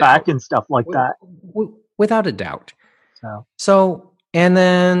can't get back and stuff like that. Without a doubt. So, and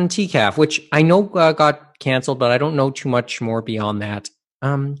then TCAF, which I know got canceled, but I don't know too much more beyond that.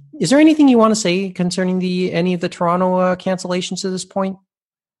 Is there anything you want to say concerning any of the Toronto cancellations to this point?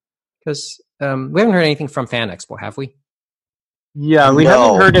 Because we haven't heard anything from Fan Expo, have we? Yeah, we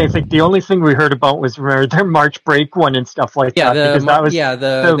haven't heard anything. The only thing we heard about was their March break one and stuff like that. Because that was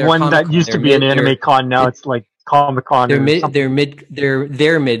the one that used to be an Anime Con. Now it's like Comic Con. They're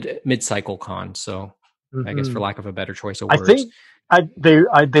mid cycle con. So I guess for lack of a better choice of words, I think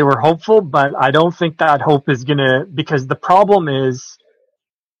they were hopeful, but I don't think that hope is gonna, because the problem is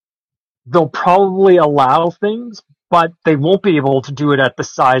they'll probably allow things, but they won't be able to do it at the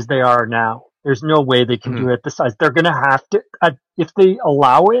size they are now. There's no way they can do it at the size. They're going to have to, if they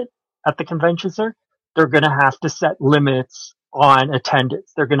allow it at the convention center, they're going to have to set limits on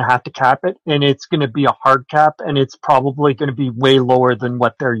attendance. They're going to have to cap it, and it's going to be a hard cap, and it's probably going to be way lower than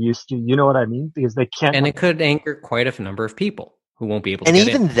what they're used to. You know what I mean? Because they can't. And it could anchor quite a number of people who won't be able to and get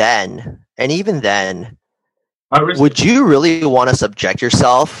even in. Even then, would you really want to subject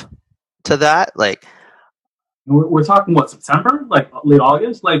yourself to that? Like, we're talking what, September, like late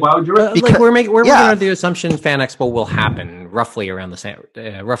August, like why would you? Like we're going to the assumption Fan Expo will happen roughly around the same,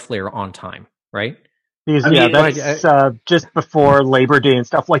 roughly on time, right? Because, that's just before Labor Day and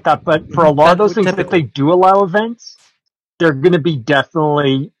stuff like that. But for a lot of those things, if they do allow events, they're going to be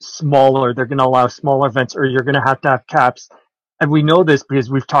definitely smaller. They're going to allow smaller events, or you're going to have caps. And we know this because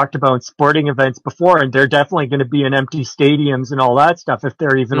we've talked about sporting events before, and they're definitely going to be in empty stadiums and all that stuff if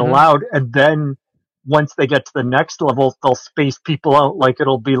they're even allowed. And then once they get to the next level, they'll space people out. Like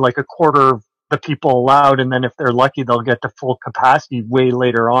it'll be like a quarter of the people allowed, and then if they're lucky, they'll get to full capacity way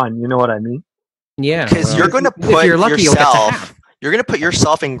later on. You know what I mean? Yeah, because you're going to put you're going to put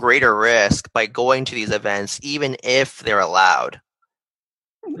yourself in greater risk by going to these events, even if they're allowed.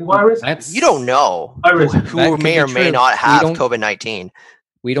 Why risk? You don't know who may or may not have COVID-19.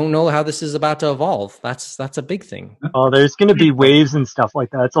 We don't know how this is about to evolve. That's a big thing. Oh, there's going to be waves and stuff like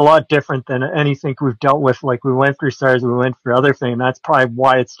that. It's a lot different than anything we've dealt with. Like we went through SARS, we went through other things. That's probably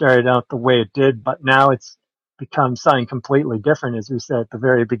why it started out the way it did. But now it's become something completely different, as we said at the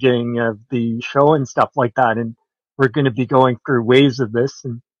very beginning of the show and stuff like that. And we're going to be going through waves of this.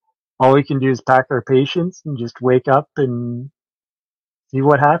 And all we can do is pack our patience and just wake up and see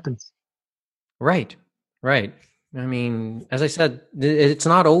what happens. Right. I mean, as I said, it's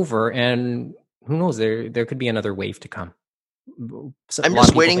not over, and who knows? There could be another wave to come. I'm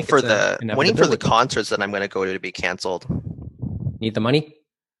just waiting for the concerts that I'm going to go to be canceled. Need the money?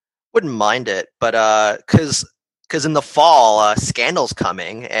 Wouldn't mind it, but because in the fall, Scandal's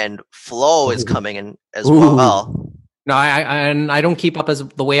coming and Flow is coming in as well. No, I don't keep up as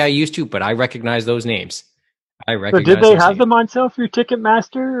the way I used to, but I recognize those names. So did they have them on sale through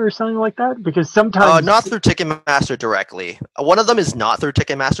Ticketmaster or something like that? Because sometimes not through Ticketmaster directly. One of them is not through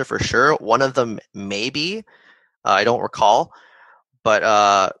Ticketmaster for sure. One of them maybe. I don't recall,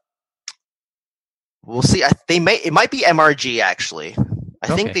 but we'll see. It might be MRG actually.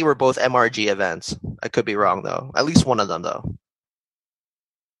 I think they were both MRG events. I could be wrong though. At least one of them though.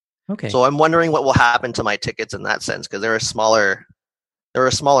 Okay. So I'm wondering what will happen to my tickets in that sense, because they're a smaller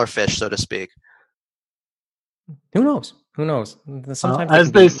fish, so to speak. Who knows? Sometimes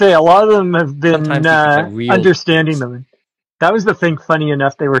as they say, a lot of them have been understanding them. That was the thing, funny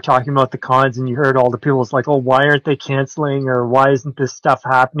enough, they were talking about the cons, and you heard all the people, it's like, oh, why aren't they canceling, or why isn't this stuff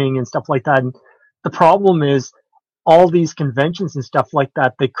happening, and stuff like that. And the problem is, all these conventions and stuff like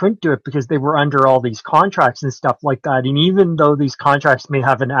that, they couldn't do it because they were under all these contracts and stuff like that. And even though these contracts may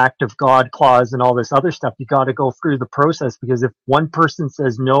have an act of God clause and all this other stuff, you got to go through the process, because if one person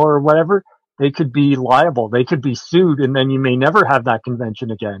says no or whatever, they could be liable. They could be sued, and then you may never have that convention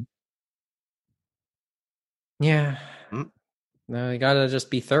again. Yeah. No, you gotta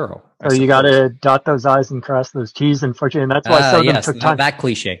just be thorough. So you gotta dot those I's and cross those T's, unfortunately, and that's why some of them took time. That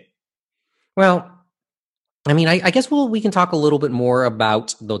cliche. Well, I mean, I guess we can talk a little bit more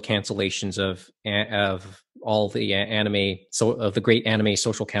about the cancellations of all the anime, of the great anime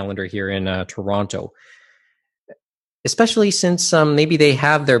social calendar here in Toronto. Especially since maybe they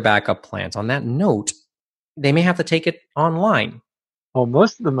have their backup plans. On that note, they may have to take it online. Well,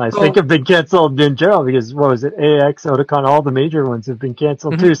 most of them, I think, have been canceled in general, because, what was it, AX, Otakon, all the major ones have been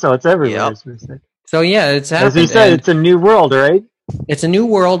canceled too, so it's everywhere. Yep. So yeah, it's As happened. you said, it's a new world, right? It's a new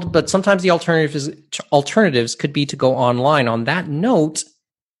world, but sometimes the alternatives could be to go online. On that note,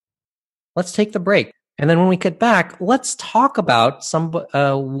 let's take the break. And then when we get back, let's talk about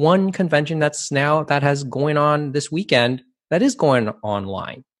one convention that has going on this weekend that is going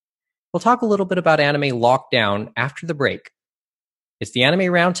online. We'll talk a little bit about Anime Lockdown after the break. It's the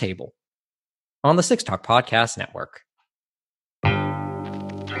Anime Roundtable on the Six Talk Podcast Network.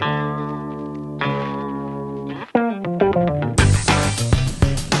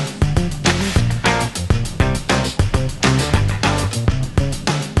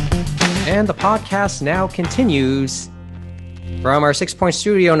 And the podcast now continues from our 6 Point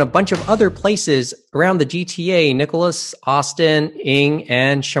studio and a bunch of other places around the GTA. Nicholas, Austin, Ing,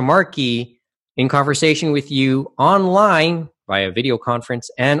 and Shamarky in conversation with you online via video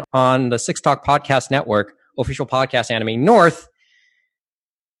conference and on the Six Talk Podcast Network, official podcast Anime North,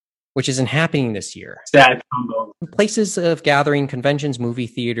 which isn't happening this year. Sad combo. Places of gathering, conventions, movie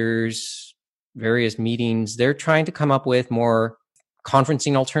theaters, various meetings, they're trying to come up with more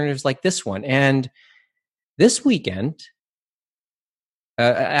conferencing alternatives like this one. And this weekend,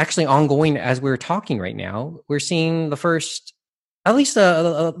 actually ongoing as we're talking right now, we're seeing the first, at least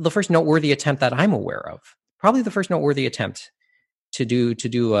the first noteworthy attempt that I'm aware of, probably the first noteworthy attempt to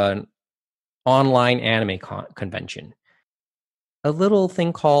do an online anime convention. A little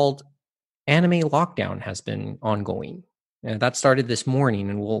thing called Anime Lockdown has been ongoing. That started this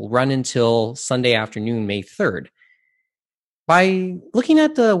morning and will run until Sunday afternoon, May 3rd. By looking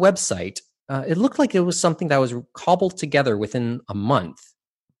at the website, it looked like it was something that was cobbled together within a month.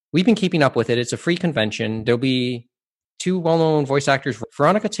 We've been keeping up with it. It's a free convention. There'll be two well-known voice actors,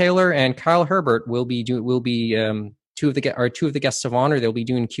 Veronica Taylor and Kyle Herbert, will be two of the guests of honor. They'll be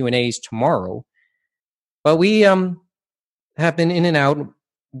doing Q&As tomorrow. But we have been in and out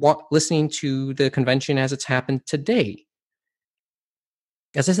listening to the convention as it's happened today.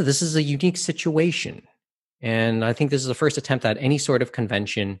 As I said, this is a unique situation. And I think this is the first attempt at any sort of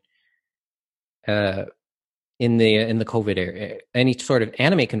convention in the COVID era, any sort of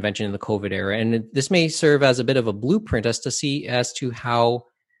anime convention in the COVID era. And this may serve as a bit of a blueprint as to how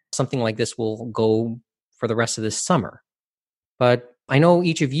something like this will go for the rest of this summer. But I know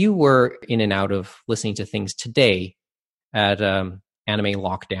each of you were in and out of listening to things today at Anime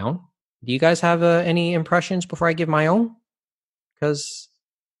Lockdown. Do you guys have any impressions before I give my own? Because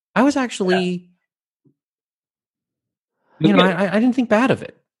I was actually... I didn't think bad of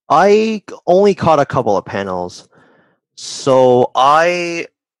it. I only caught a couple of panels. So I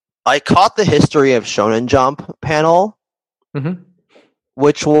caught the history of Shonen Jump panel,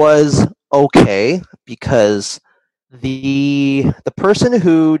 which was okay because the person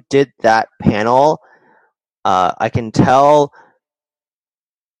who did that panel, I can tell,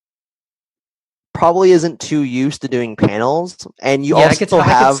 probably isn't too used to doing panels, and I could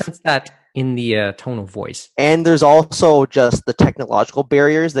sense that in the tone of voice. And there's also just the technological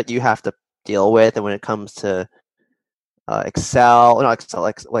barriers that you have to deal with, and when it comes to Excel, like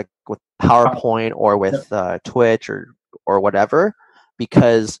with PowerPoint or with Twitch or whatever,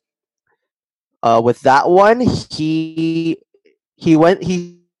 because with that one he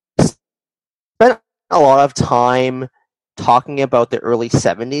spent a lot of time talking about the early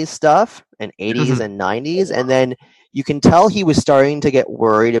 70s stuff and 80s and 90s, and then you can tell he was starting to get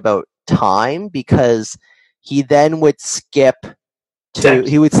worried about time because he then would skip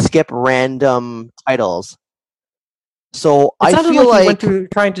random titles. So I feel like he went through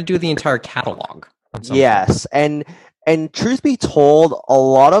trying to do the entire catalog. Yes, and truth be told, a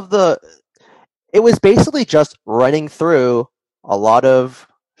lot of it was basically just running through a lot of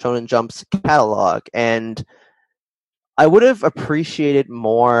Shonen Jump's catalog, and I would have appreciated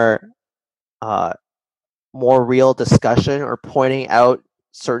more real discussion or pointing out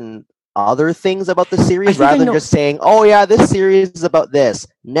certain other things about the series rather than just saying, oh yeah, this series is about this.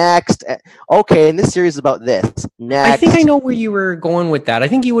 Next. Okay, and this series is about this. Next. I think I know where you were going with that. I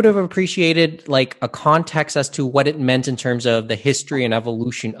think you would have appreciated like a context as to what it meant in terms of the history and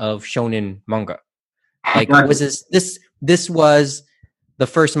evolution of shonen manga. Like, was this was the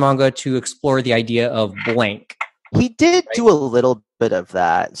first manga to explore the idea of blank. He did do a little bit of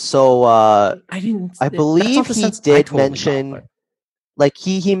that. So I believe he did mention like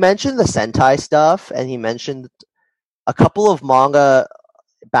he mentioned the Sentai stuff, and he mentioned a couple of manga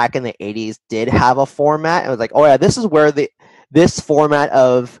back in the 80s did have a format. It was like, oh yeah, this is where this format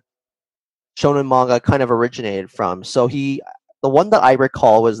of shonen manga kind of originated from. So the one that I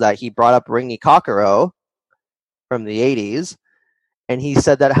recall was that he brought up Ringi Kakuro from the 80s, and he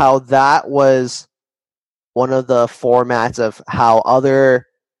said that how that was one of the formats of how other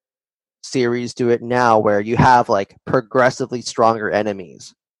series do it now, where you have like progressively stronger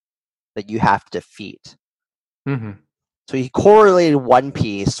enemies that you have to defeat. Mm-hmm. So he correlated One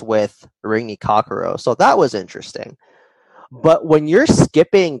Piece with Ringi Kakuro, so that was interesting. But when you're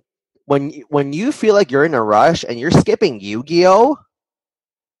skipping, when you feel like you're in a rush and you're skipping Yu-Gi-Oh,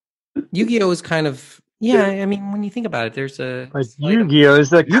 Yu-Gi-Oh is kind of, yeah, I mean, when you think about it, there's a But slight- Yu-Gi-Oh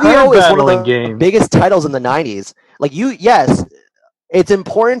is a Yu-Gi-Oh card is one of battling the game. biggest titles in the 90s. Like yes, it's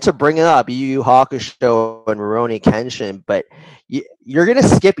important to bring up Yu Yu Hakusho and Rurouni Kenshin, but you're gonna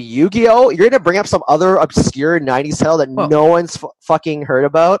skip Yu-Gi-Oh. You're gonna bring up some other obscure 90s title that no one's fucking heard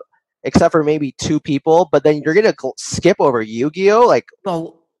about, except for maybe 2 people. But then you're gonna skip over Yu-Gi-Oh. Like,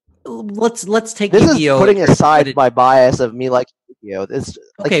 well, let's take this Yu-Gi-Oh. is putting aside my bias of me like Yu-Gi-Oh. It's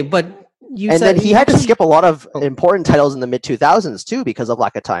okay, like, but you and said then he had to actually- skip a lot of important titles in the mid 2000s too because of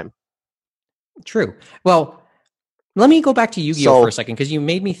lack of time. True. Well, let me go back to Yu-Gi-Oh So, for a second, because you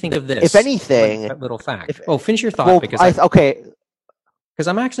made me think of this. If anything, little fact. if- Finish your thought, well, because okay, because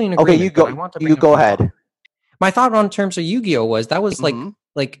I'm actually in okay, agreement. you but go. I want to You bring up go my ahead. thought. My thought on terms of Yu-Gi-Oh was that was Mhm.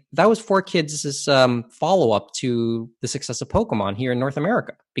 like that was 4Kids' follow-up to the success of Pokemon here in North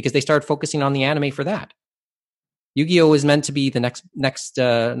America, because they started focusing on the anime for that. Yu-Gi-Oh was meant to be the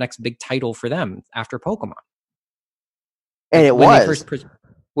next big title for them after Pokemon. And it when was.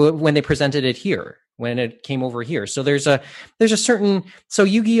 when they presented it here, when it came over here. So there's a certain, so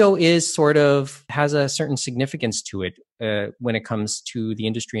Yu-Gi-Oh is sort of has a certain significance to it when it comes to the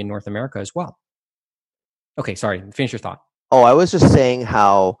industry in North America as well. Okay, sorry, finish your thought. Oh, I was just saying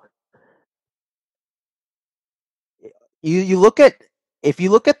how you look at, if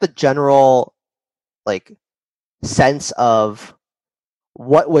you look at the general like sense of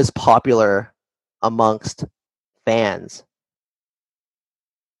what was popular amongst fans,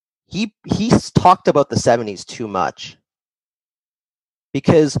 he's talked about the 70s too much,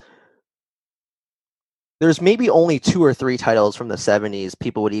 because there's maybe only 2 or 3 titles from the 70s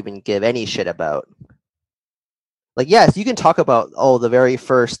people would even give any shit about. Like, yes, you can talk about the very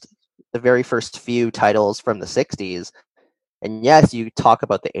first few titles from the 60s, and yes, you talk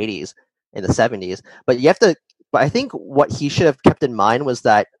about the 80s and the 70s, but you have to. But I think what he should have kept in mind was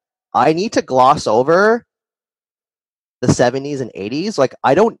that I need to gloss over the 70s and 80s. Like,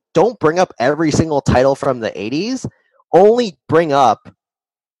 I don't bring up every single title from the 80s. Only bring up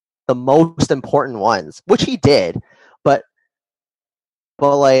the most important ones, which he did. But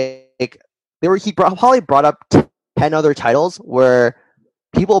like he probably brought up 10 other titles where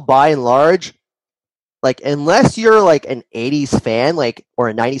people, by and large, like, unless you're like an 80s fan, like, or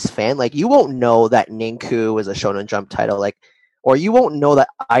a 90s fan, like, you won't know that Ninku was a Shonen Jump title, like, or you won't know that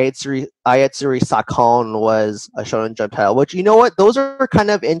Ayatsuri Sakon was a Shonen Jump title, which, you know what, those are kind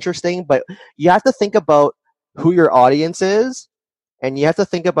of interesting, but you have to think about who your audience is, and you have to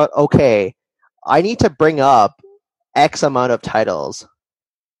think about, okay, I need to bring up X amount of titles.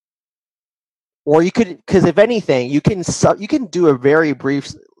 Or you could, because if anything, you can do a very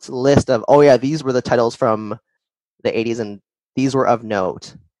brief list of, oh yeah, these were the titles from the 80s and these were of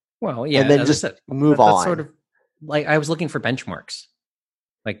note. Well, yeah, and then as just I said, move that's on. sort of like, I was looking for benchmarks,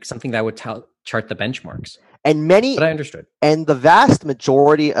 like something that would chart the benchmarks. And but I understood. And the vast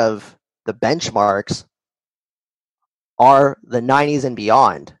majority of the benchmarks are the 90s and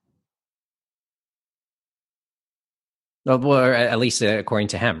beyond. Well, at least according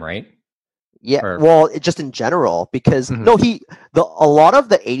to him, right? Yeah, well, just in general, because a lot of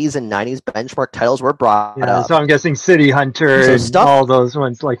the 80s and 90s benchmark titles were brought up. So I'm guessing City Hunter and all those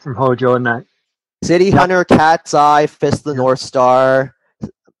ones, like from Hojo and that. City Hunter, Cat's Eye, Fist of the North Star,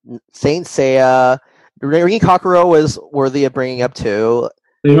 Saint Seiya, Ringi Kakuro was worthy of bringing up too.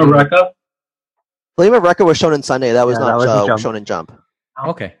 Flame of Recca? Flame of Recca was Shonen Sunday. That was not Shonen Jump.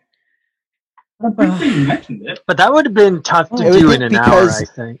 Okay. I'm pretty sure you mentioned it. But that would have been tough to do in an hour, I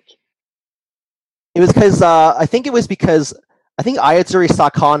think. It was because I think Ayatsuri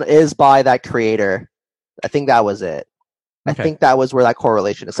Sakon is by that creator. I think that was it. Okay. I think that was where that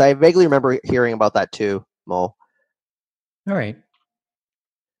correlation is. I vaguely remember hearing about that too, Mo. All right.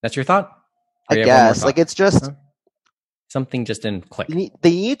 That's your thought? I guess. Like, it's just... Something just didn't click.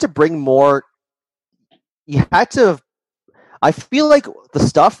 They need to bring more... You had to... I feel like the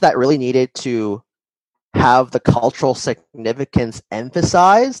stuff that really needed to have the cultural significance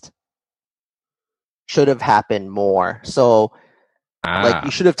emphasized should have happened more. So, like,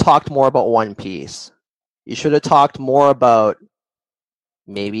 you should have talked more about One Piece. You should have talked more about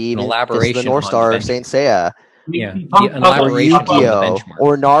maybe even elaboration the North Star or Saint Seiya. Yeah, the elaboration or Yu-Gi-Oh!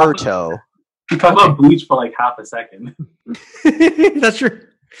 Or Naruto. You talk about Bleach for like half a second. That's true.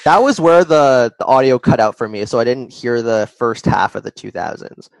 That was where the audio cut out for me, so I didn't hear the first half of the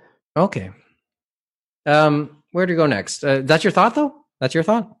 2000s. Okay. Where to go next? That's your thought, though? That's your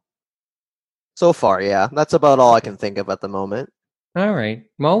thought? So far, yeah. That's about all I can think of at the moment. All right.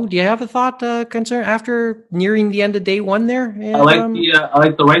 Mo, do you have a thought concern after nearing the end of day one there? I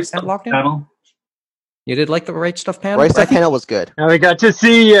like the right stuff lockdown? panel. You did like the Right Stuff panel? Right Stuff panel was good. Now we got to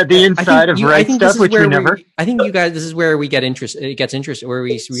see the inside of Right Stuff, which we never. I think you guys, this is where we get interest. It gets interested, where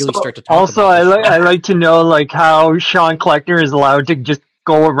we really start to talk. Also, about I like to know like how Sean Kleckner is allowed to just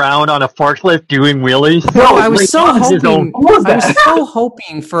go around on a forklift doing wheelies. No, I was so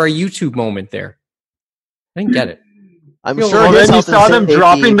hoping for a YouTube moment there. I didn't get it. I'm sure. Well, then you saw them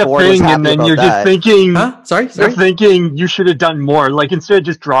dropping the thing, and then you're just thinking, huh? Sorry? You're thinking you should have done more. Like instead of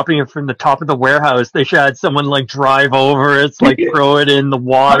just dropping it from the top of the warehouse, they should have someone like drive over it, like throw it in the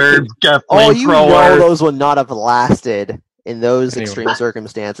water. Oh, you know those would not have lasted in those extreme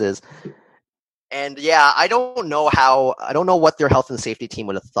circumstances. And yeah, I don't know what their health and safety team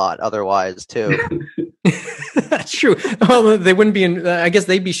would have thought otherwise too. That's true. Well, they wouldn't be in. I guess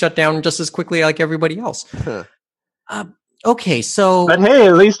they'd be shut down just as quickly like everybody else. Okay, so. But hey,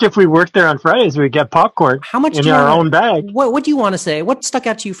 at least if we work there on Fridays, we get popcorn. How much in our own bag? What do you want to say? What stuck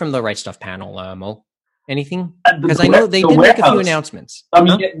out to you from the Right Stuff panel, Mo? Anything? Because I know they did make a few announcements. I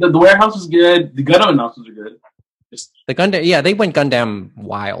mean, the warehouse was good. The Gundam announcements are good. The Gundam, yeah, they went Gundam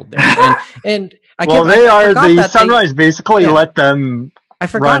wild there, and Sunrise basically let them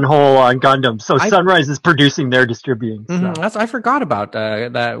run whole on Gundam. So Sunrise is producing their distributing. I forgot about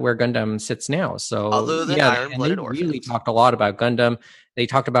that where Gundam sits now. So other than Iron-Blooded Orphans, they really talked a lot about Gundam. They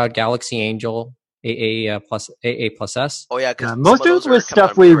talked about Galaxy Angel, AA plus S. Oh yeah, because most of it was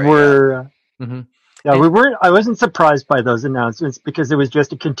stuff we were. Yeah, we weren't. I wasn't surprised by those announcements because it was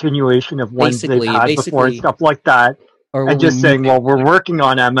just a continuation of ones they've had before and stuff like that. And just saying, well, we're working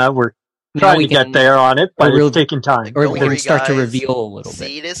on Emma. We're trying to get there on it, but it's taking time. Or we can start to reveal a little bit.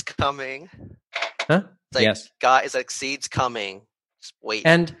 Seed is coming. Huh? It's like, yes. Guys, like Seed's coming. Just wait.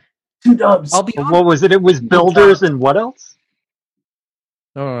 And 2 dubs. I'll be honest. What was it? It was Builders and what else?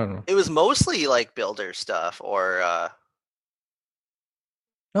 No. It was mostly like Builder stuff or.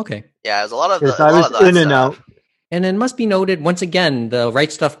 Okay. Yeah, it was a lot of that and out. And it must be noted, once again, the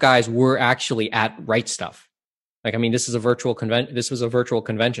Right Stuff guys were actually at Right Stuff. Like, I mean, this is a virtual convention. This was a virtual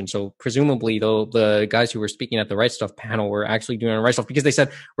convention. So presumably, though, the guys who were speaking at the Right Stuff panel were actually doing Right Stuff because they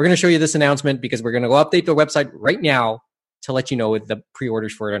said, we're going to show you this announcement because we're going to go update the website right now to let you know the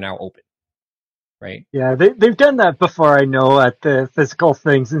pre-orders for it are now open. Right? Yeah, they've done that before, I know, at the physical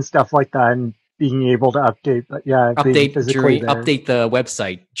things and stuff like that. And being able to update, but yeah, update the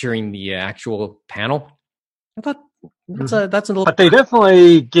website during the actual panel. I thought that's a little. But they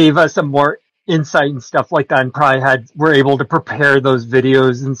definitely gave us some more insight and stuff like that, and probably were able to prepare those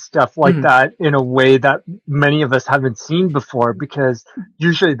videos and stuff like that in a way that many of us haven't seen before, because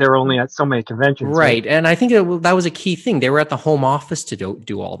usually they're only at so many conventions. Right, and I think that was a key thing. They were at the home office to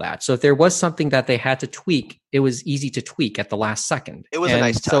do all that. So if there was something that they had to tweak, it was easy to tweak at the last second. It was a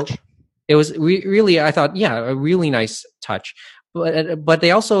nice touch. So, it was really, I thought, a really nice touch. But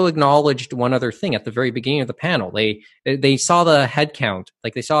they also acknowledged one other thing at the very beginning of the panel. They saw the head count,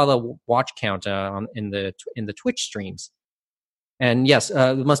 like they saw the watch count in the Twitch streams. And yes,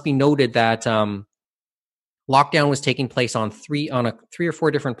 it must be noted that lockdown was taking place on 3 or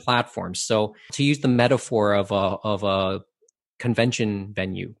 4 different platforms. So to use the metaphor of a convention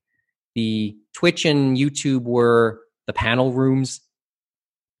venue, the Twitch and YouTube were the panel rooms,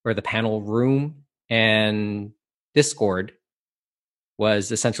 or the panel room, and Discord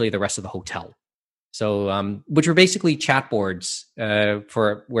was essentially the rest of the hotel. So, which were basically chat boards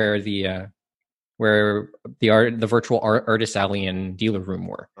for where the virtual artist alley and dealer room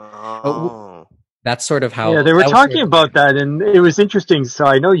were. Oh. That's sort of how. Yeah, they were talking about that, and it was interesting. So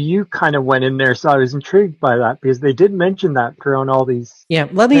I know you kind of went in there, so I was intrigued by that because they did mention that throughout all these. Yeah,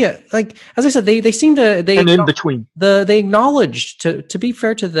 let me like as I said, they seem to and in between they acknowledged to be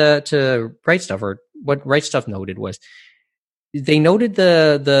fair to Right Stuff, or what Right Stuff noted was they noted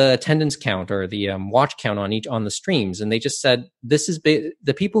the attendance count or the watch count on the streams, and they just said this is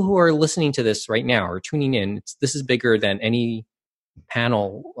the people who are listening to this right now or tuning in. This is bigger than any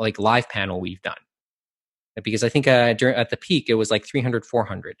panel, like live panel we've done. Because I think at the peak it was like 300,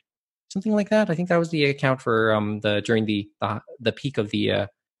 400, something like that. I think that was the account for during the peak of the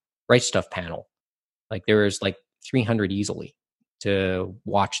Right Stuff panel. Like there was like 300 easily to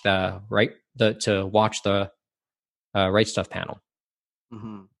watch the Right Stuff panel.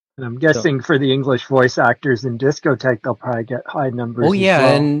 Mm-hmm. And I'm guessing for the English voice actors in Discotheque, they'll probably get high numbers. Oh yeah, as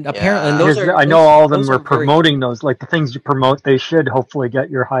well. and apparently Yeah. and those Because are I know all of them were are very- promoting those. Like the things you promote, they should hopefully get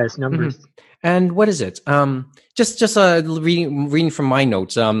your highest numbers. And what is it? Just reading from my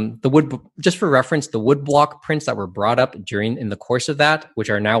notes. The wood, just for reference, the woodblock prints that were brought up in the course of that, which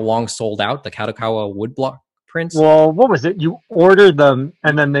are now long sold out, the Kadokawa woodblock prints. Well, what was it? You ordered them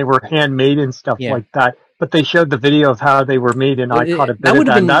and then they were handmade and stuff like that. But they showed the video of how they were made, and I caught a bit of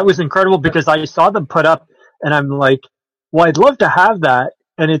that. And that was incredible because I saw them put up, and I'm like, well, I'd love to have that.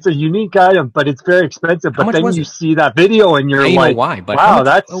 And it's a unique item, but it's very expensive. But then you see that video, and you're like, why? But wow,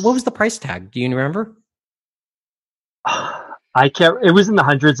 what was the price tag? Do you remember? I can't. It was in the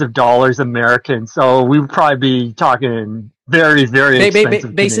hundreds of dollars American, so we would probably be talking very, very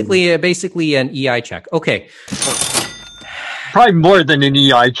expensive. Basically an EI check. Okay. Probably more than an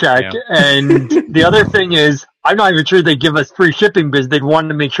EI check. Yeah. And the other thing is, I'm not even sure they give us free shipping because they'd want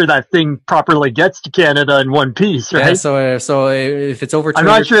to make sure that thing properly gets to Canada in one piece, right? Yeah, so if it's over, I'm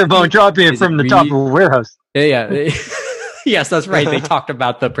not sure about dropping it from the top of a warehouse. Yeah. Yes, that's right. They talked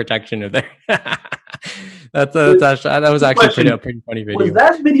about the protection of there. That was actually a pretty funny video. Was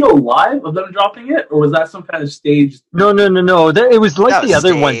that video live of them dropping it, or was that some kind of staged? No. It was like the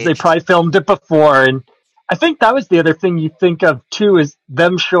other ones. They probably filmed it before, and I think that was the other thing you think of too, is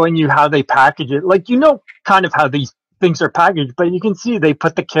them showing you how they package it. Like, kind of how these things are packaged, but you can see they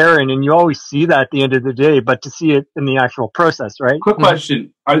put the care in, and you always see that at the end of the day, but to see it in the actual process, right? Quick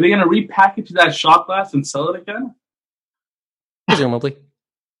question. Are they going to repackage that shot glass and sell it again? Presumably.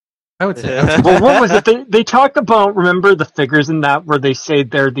 I would say. Well, what was it? They talk about, remember the figures in that where they say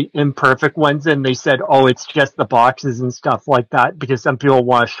they're the imperfect ones, and they said, oh, it's just the boxes and stuff like that, because some people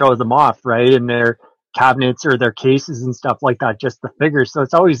want to show them off, right? And their cabinets or their cases and stuff like that, just the figures. So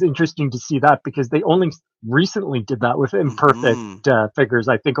it's always interesting to see that, because they only recently did that with imperfect figures,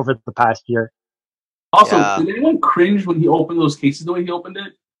 I think, over the past year. Also, did anyone cringe when he opened those cases the way he opened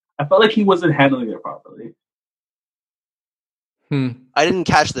it? I felt like he wasn't handling it properly. I didn't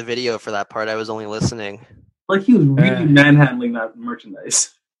catch the video for that part. I was only listening. Like he was really manhandling that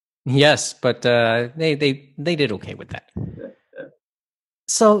merchandise. Yes, but they did okay with that. Yeah.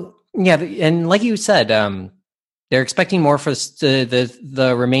 So yeah, and like you said, they're expecting more for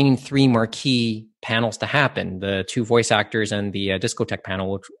the remaining 3 marquee panels to happen: the 2 voice actors and the Discotheque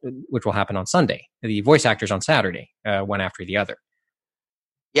panel, which will happen on Sunday. The voice actors on Saturday, one after the other.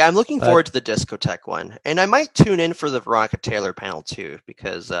 Yeah, I'm looking forward to the Discotheque one, and I might tune in for the Veronica Taylor panel too,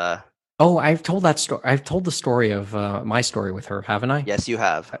 because. I've told that story. I've told the story of my story with her, haven't I? Yes, you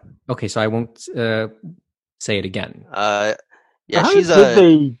have. Okay, so I won't say it again. Yeah, she's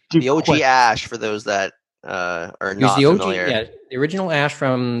the OG Ash for those that are not familiar. Yeah, the original Ash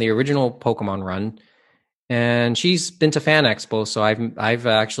from the original Pokemon run. And she's been to Fan Expo, so I've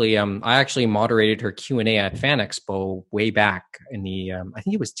actually I actually moderated her Q&A at Fan Expo way back in the I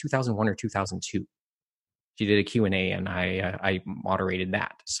think it was 2001 or 2002. She did a Q&A, and I moderated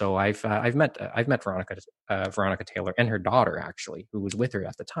that. So I've met Veronica Taylor and her daughter, actually, who was with her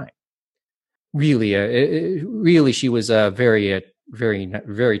at the time. Really, she was very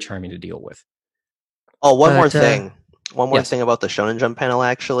very charming to deal with. Oh, one more thing about the Shonen Jump panel,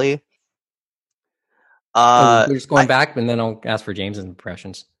 actually. We're just going back, and then I'll ask for James's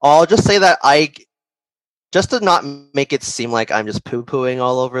impressions. I'll just say that just to not make it seem like I'm just poo-pooing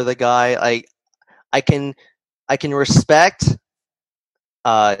all over the guy, I can respect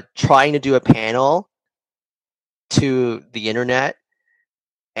trying to do a panel to the internet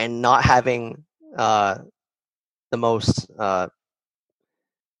and not having the most how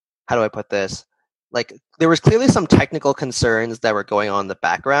do I put this? Like, there was clearly some technical concerns that were going on in the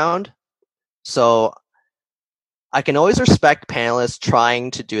background, so I can always respect panelists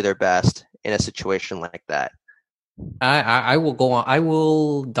trying to do their best in a situation like that. I will go on. I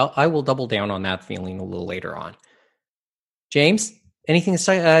will double down on that feeling a little later on. James, anything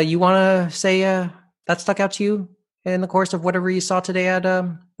you want to say that stuck out to you in the course of whatever you saw today at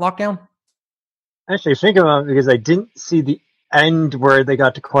Lockdown? Actually, think about it, because I didn't see the end where they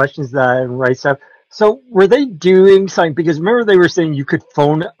got to questions that and write stuff. So were they doing something? Because remember they were saying you could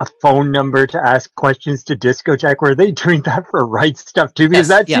phone a phone number to ask questions to Discotheque. Were they doing that for right stuff too? Because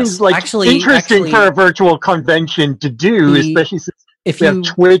that seems like interesting for a virtual convention to do, especially since we have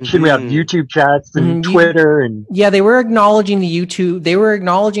Twitch and we have YouTube chats and Twitter and they were acknowledging the YouTube. They were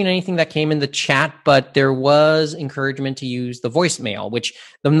acknowledging anything that came in the chat, but there was encouragement to use the voicemail, which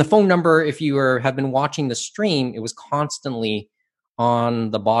the phone number, if you have been watching the stream, it was constantly on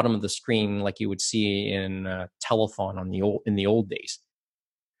the bottom of the screen, like you would see in Telethon in the old days.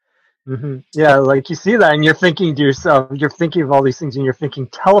 Yeah, like you see that and you're thinking to yourself, you're thinking of all these things and you're thinking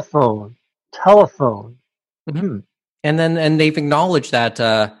telephone. And they've acknowledged that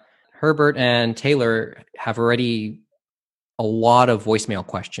Herbert and Taylor have already a lot of voicemail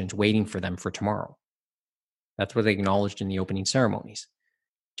questions waiting for them for tomorrow. That's what they acknowledged in the opening ceremonies.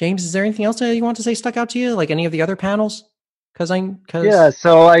 James, is there anything else that you want to say stuck out to you, like any of the other panels? Yeah,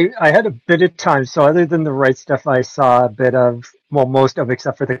 so I had a bit of time. So other than the right stuff, I saw a bit of, well, most of,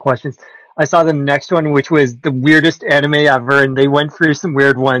 except for the questions. I saw the next one, which was the weirdest anime ever, and they went through some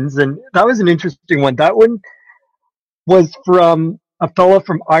weird ones, and that was an interesting one. That one was from a fella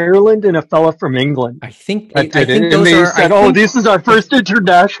from Ireland and a fella from England. I think that I did think it. And those they are. said, this is our first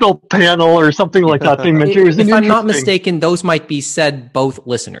international panel or something like that. They meant it was if I'm not mistaken, those might be said both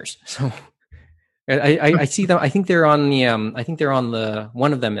listeners. So I see them. I think they're on the. I think they're on the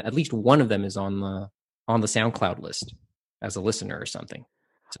one of them. At least one of them is on the SoundCloud list as a listener or something.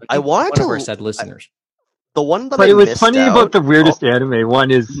 So I wanted one of our said listeners. The one that but it was funny about the weirdest anime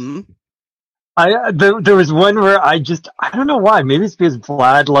one is. There was one where I don't know why. Maybe it's because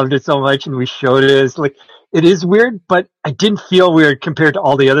Vlad loved it so much and we showed it. It's like, it is weird, but I didn't feel weird compared to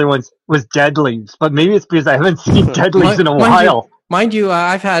all the other ones. Was Dead Leaves, but maybe it's because I haven't seen Dead Leaves in a while. Mind you,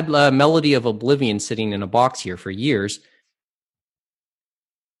 I've had Melody of Oblivion sitting in a box here for years,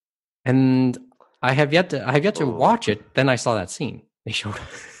 and I have yet to watch it. Then I saw that scene they showed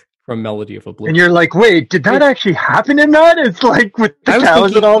from Melody of Oblivion, and you're like, "Wait, did that actually happen in that?" It's like with the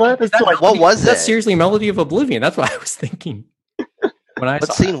cows and all that. It's like, what was it? That's seriously Melody of Oblivion. That's what I was thinking when I.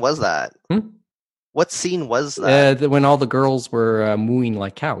 What scene was that? What scene was that? When all the girls were mooing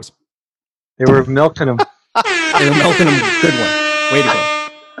like cows. They were milking them. They were milking them. Good one. Way to go.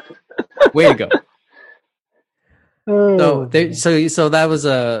 Way to go. So that was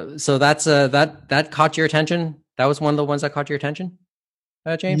that caught your attention. That was one of the ones that caught your attention,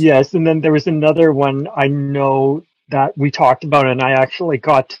 James. Yes, and then there was another one I know that we talked about, and I actually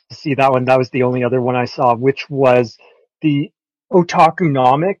got to see that one. That was the only other one I saw, which was the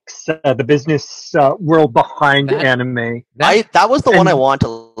Otakunomics, the business world behind anime. That was the one I wanted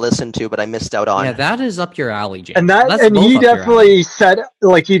to listen to, but I missed out on. Yeah, that is up your alley, James. And he definitely said,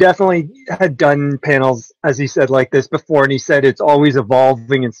 like, he definitely had done panels, as he said, like this before, and he said it's always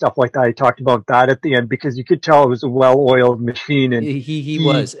evolving and stuff like that. He talked about that at the end because you could tell it was a well-oiled machine, and he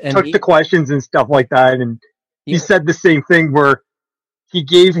was and took the questions and stuff like that, and he said the same thing where he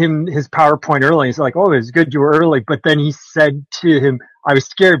gave him his PowerPoint early. He's like, "Oh, it's good you were early." But then he said to him, "I was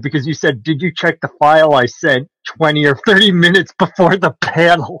scared because you said, did you check the file I sent 20 or 30 minutes before the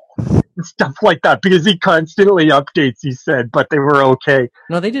panel?" And stuff like that, because he constantly updates, he said, but they were okay.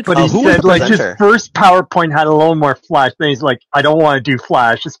 No, they did. But he said, like, his first PowerPoint had a little more flash. Then he's like, I don't want to do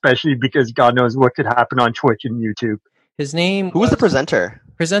flash, especially because God knows what could happen on Twitch and YouTube. His name... Who was the presenter?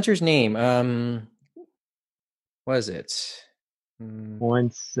 Presenter's name, was it...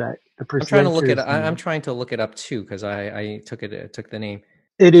 One sec. I'm trying to look it. I'm trying to look it up too because I took the name.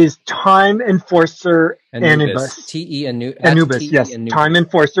 It is Time Enforcer Anubis. Anubis. Yes, Time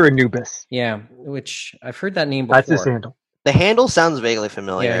Enforcer Anubis. Yeah, which I've heard that name before. That's his handle. The handle sounds vaguely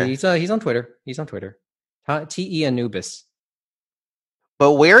familiar. Yeah, he's on Twitter. He's on Twitter. TE Anubis.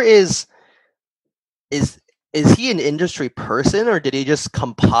 But where is he an industry person or did he just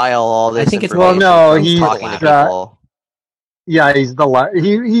compile all this? I think it's he's talking to people. Yeah, he's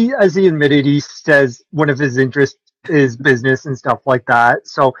he as he admitted, he says one of his interests is business and stuff like that.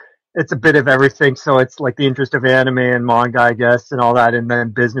 So it's a bit of everything. So it's like the interest of anime and manga, I guess, and all that, and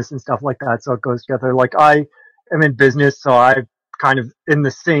then business and stuff like that. So it goes together. Like I am in business, so I kind of in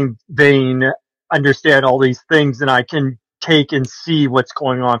the same vein understand all these things, and I can take and see what's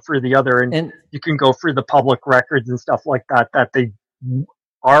going on for the other, and you can go through the public records and stuff like that they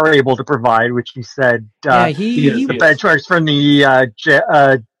are able to provide, which he said the benchmarks from the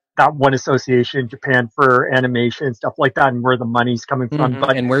that one association, Japan for Animation and stuff like that, and where the money's coming from.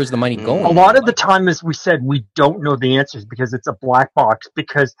 But and where's the money going? A lot of the time, as we said, we don't know the answers because it's a black box.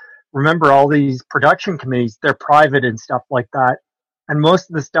 Because remember, all these production committees, they're private and stuff like that. And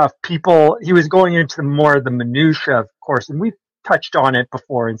most of the stuff, he was going into more of the minutia, of course, and we've touched on it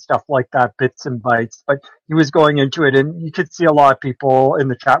before and stuff like that, bits and bytes, but he was going into it, and you could see a lot of people in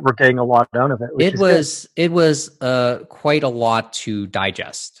the chat were getting a lot out of it. It was quite a lot to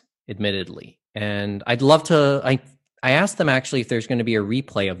digest, admittedly, and I'd love to. I asked them actually if there's going to be a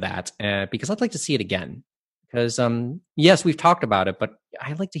replay of that because I'd like to see it again. Because yes, we've talked about it, but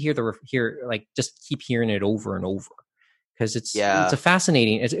I'd like to just keep hearing it over and over because it's a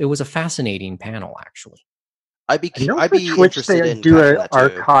fascinating. It was a fascinating panel, actually. I'd be Twitch they do an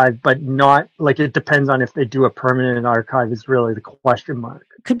archive, but not like it depends on if they do a permanent archive is really the question mark.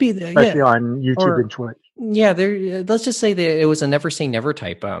 could be especially on YouTube or- and Twitch. Yeah, there. Let's just say that it was a never say never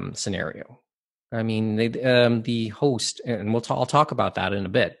type scenario. I mean, the host, and I'll talk about that in a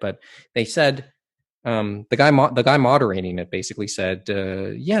bit. But they said the guy moderating it basically said,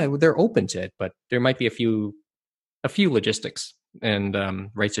 yeah, they're open to it, but there might be a few logistics and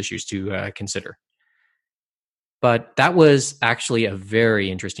rights issues to consider. But that was actually a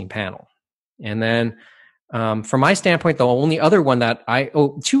very interesting panel. And then from my standpoint, the only other one that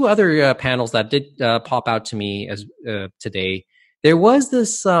two other panels that did pop out to me as today, there was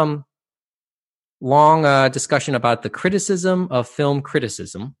this long discussion about the criticism of film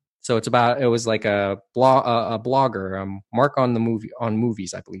criticism. So it was like a blogger, Mark on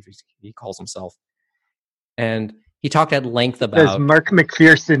movies, I believe he calls himself. And he talked at length about... Because Mark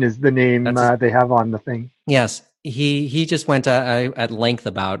McPherson is the name they have on the thing. Yes. He just went at length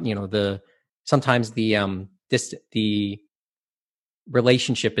about, sometimes the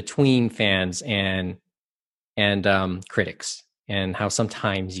relationship between fans and critics, and how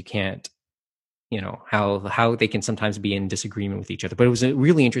sometimes you can't, how they can sometimes be in disagreement with each other. But it was a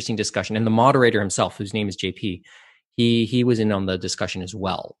really interesting discussion, and the moderator himself, whose name is JP, he was in on the discussion as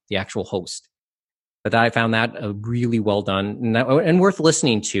well, the actual host. But I found that really well done and worth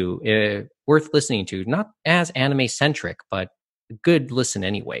listening to. Not as anime centric, but a good listen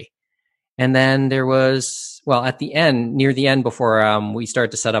anyway. And then there was, at the end, near the end, before we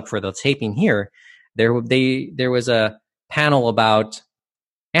started to set up for the taping here, there was a panel about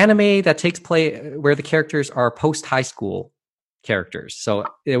anime that takes place where the characters are post high school characters. So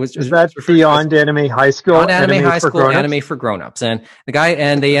is that beyond anime high school? Beyond anime high school, anime for grown-ups. And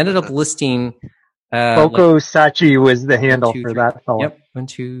they ended up listing. Boko Sachi was the handle for that fellow. Yep, 1,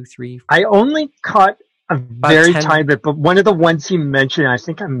 2, 3. 4. I only caught a very tiny bit, but one of the ones he mentioned, I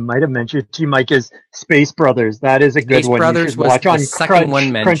think I might have mentioned it to you, Mike, is Space Brothers. That is a good one. Space Brothers was watch the on second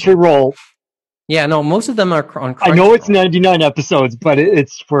one mentioned. Crunchyroll. Yeah, no, most of them are on Crunchyroll. I know it's 99 episodes, but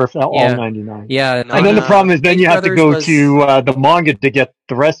it's for all 99. Yeah, and then the problem is then you have to go to the manga to get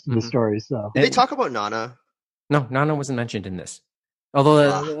the rest of the story. So did they talk about Nana? No, Nana wasn't mentioned in this.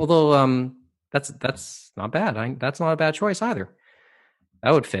 Although that's not bad. That's not a bad choice either.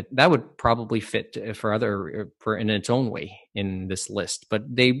 That would fit. That would probably fit for in its own way in this list. But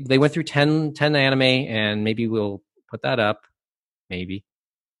they went through 10 anime, and maybe we'll put that up. Maybe,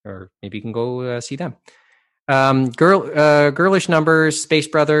 or maybe you can go see them. Girlish Numbers, Space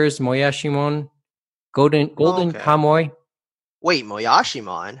Brothers, Moyashimon, Golden Kamuy. Wait,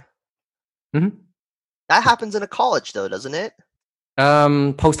 Moyashimon? Mm-hmm. That happens in a college, though, doesn't it?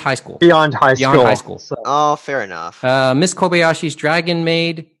 Post high school. Beyond high school. So. Oh, fair enough. Miss Kobayashi's Dragon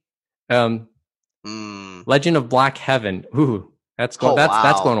Maid. Legend of Black Heaven. Ooh, that's going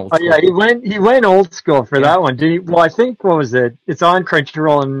old school. Oh, yeah, he went old school for that one. Did he? Well, I think, what was it? It's on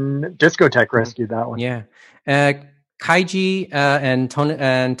Crunchyroll, and Discotheque rescued that one. Yeah. Kaiji and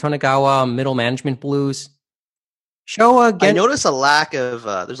Tonegawa Middle Management Blues. Showa. I noticed a lack of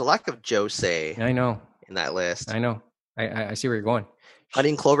there's a lack of Josei. I know. In that list. I know. I see where you're going.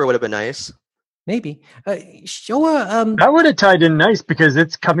 Hunting Clover would have been nice. Maybe. Showa. That would have tied in nice because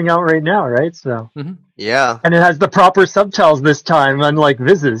it's coming out right now, right? So. Mm-hmm. Yeah. And it has the proper subtitles this time, unlike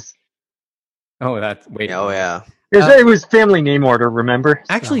Viz's. Oh, that's wait. Oh, yeah. It was family name order, remember?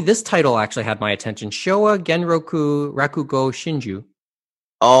 Actually, this title actually had my attention. Showa Genroku Rakugo Shinju.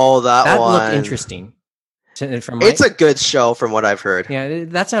 Oh, that one. That looked interesting. It's a good show from what I've heard. Yeah,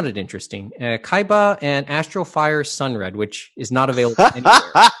 that sounded interesting. Kaiba and Astral Fire Sunred, which is not available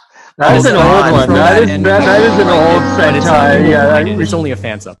anywhere. That is an old one. That is an old Sentai. Yeah, it's only a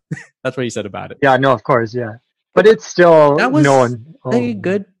fan sub. That's what he said about it. Yeah, no, of course, yeah. But it's still known.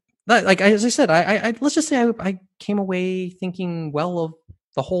 Good. Like as I said, I let's just say I came away thinking well of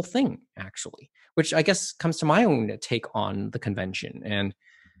the whole thing, actually, which I guess comes to my own take on the convention, and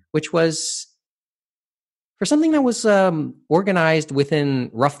which was for something that was organized within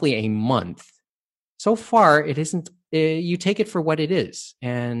roughly a month. So far, it isn't. You take it for what it is,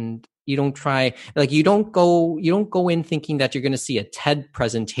 and you don't try. You don't go in thinking that you're going to see a TED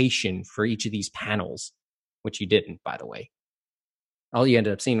presentation for each of these panels, which you didn't, by the way. All you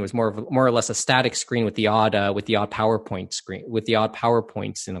ended up seeing was more or less a static screen with the odd PowerPoint screen with the odd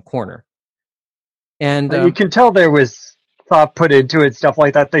PowerPoints in a corner. And you can tell there was thought put into it, stuff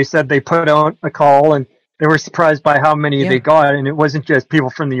like that. They said they put out a call and they were surprised by how many they got, and it wasn't just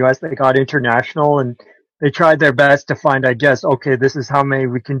people from the US. They got international, and they tried their best to find, I guess, okay, this is how many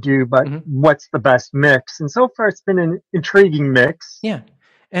we can do, but what's the best mix? And so far, it's been an intriguing mix. Yeah,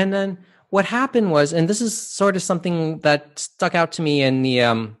 and then what happened was, and this is sort of something that stuck out to me in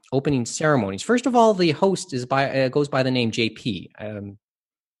the opening ceremonies. First of all, the host goes by the name JP.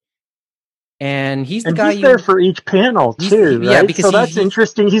 And he's the And guy he's there for each panel too, yeah, right? because So that's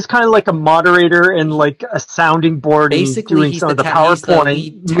interesting. He's kind of like a moderator and like a sounding board, and basically doing he's some of the he's the PowerPoint,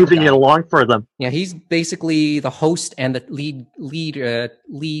 lead tech moving guy. it along for them. Yeah, he's basically the host and the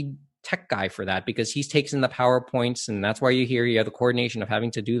lead tech guy for that, because he's taking the PowerPoints, and that's why you have the coordination of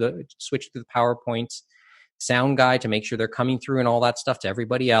having to do the switch to the PowerPoints, sound guy to make sure they're coming through and all that stuff to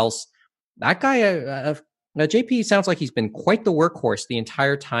everybody else. That guy, JP sounds like he's been quite the workhorse the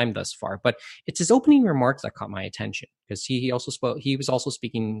entire time thus far, but it's his opening remarks that caught my attention, because he also spoke. He was also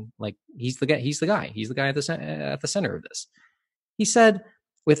speaking like he's the guy at the center of this. He said,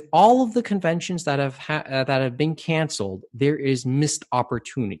 with all of the conventions that have been canceled, there is missed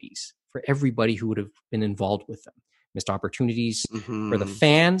opportunities for everybody who would have been involved with them. Missed opportunities for the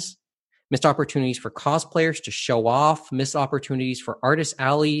fans, missed opportunities for cosplayers to show off, missed opportunities for artist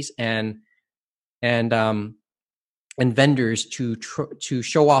alleys and vendors to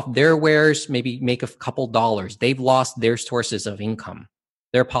show off their wares, maybe make a couple dollars. They've lost their sources of income,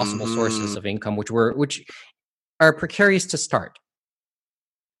 their possible sources of income, which are precarious to start.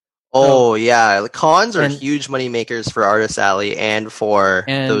 Oh, yeah. The cons are huge money makers for Artist Alley and for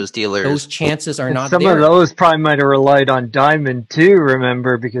those dealers. Those chances are not Some there. of those probably might have relied on Diamond too,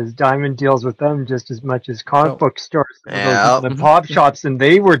 remember, because Diamond deals with them just as much as comic book stores. The pop shops, and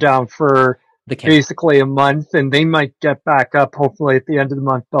they were down for basically a month, and they might get back up hopefully at the end of the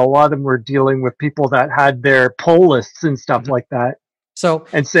month. But a lot of them were dealing with people that had their pull lists and stuff like that. So,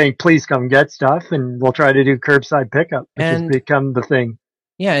 and saying, please come get stuff, and we'll try to do curbside pickup, which has become the thing.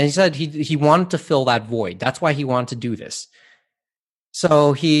 Yeah, and he said he wanted to fill that void. That's why he wanted to do this.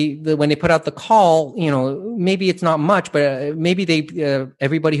 So when they put out the call, maybe it's not much, but maybe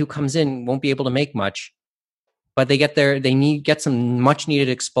everybody who comes in won't be able to make much, but they get some much needed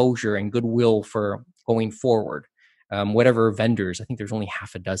exposure and goodwill for going forward. Whatever vendors, I think there's only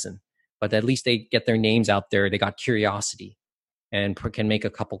half a dozen, but at least they get their names out there. They got curiosity and can make a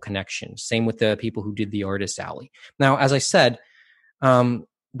couple connections. Same with the people who did the Artist Alley. Now, as I said,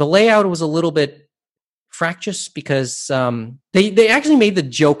 the layout was a little bit fractious because they actually made the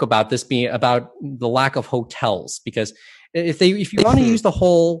joke about this being about the lack of hotels, because if you want to use the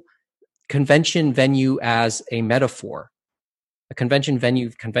whole convention venue as a metaphor, a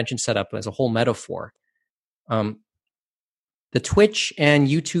convention setup as a whole metaphor, the Twitch and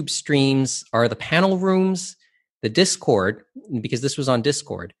YouTube streams are the panel rooms. The Discord, because this was on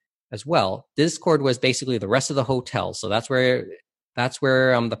Discord as well. Discord was basically the rest of the hotel, so that's where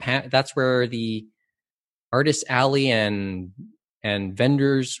the Artist Alley and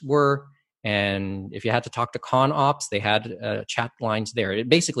vendors were. And if you had to talk to con ops, they had chat lines there.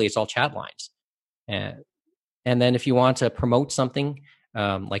 It's all chat lines. And then if you want to promote something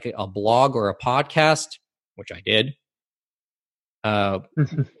like a blog or a podcast, which I did,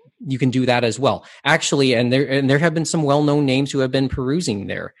 you can do that as well. Actually, and there have been some well-known names who have been perusing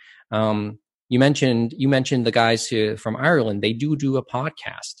there. You mentioned the guys from Ireland. They do a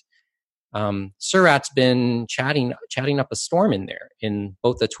podcast. Surat's been chatting up a storm in there in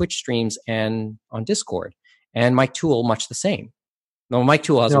both the Twitch streams and on Discord. And Mike Toole, much the same. No, Mike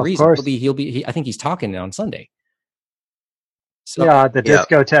Toole has a reason. I think he's talking on Sunday. So, the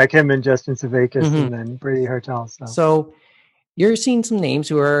Discotheque, him and Justin Savakis, and then Brady Hartel stuff. So you're seeing some names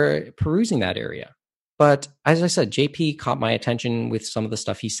who are perusing that area. But as I said, JP caught my attention with some of the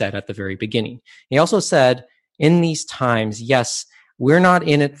stuff he said at the very beginning. He also said, in these times, yes, we're not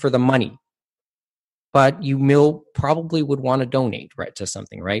in it for the money, but you probably would want to donate to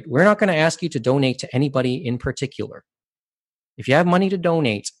something, right? We're not going to ask you to donate to anybody in particular. If you have money to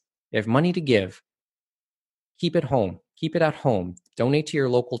donate, you have money to give, keep it home. Keep it at home. Donate to your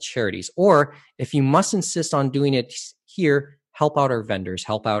local charities. Or if you must insist on doing it here, help out our vendors,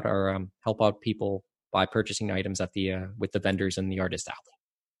 help out people by purchasing items at with the vendors in the Artist Alley.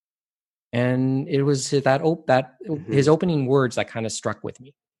 And it was his opening words that kind of struck with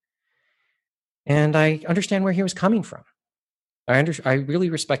me. And I understand where he was coming from. I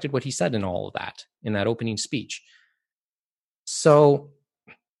really respected what he said in all of that, in that opening speech. So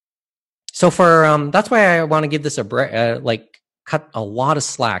for that's why I want to give this cut a lot of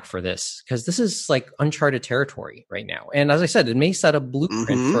slack for this, because this is like uncharted territory right now. And as I said, it may set a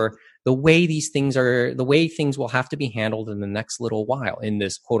blueprint for the way things will have to be handled in the next little while in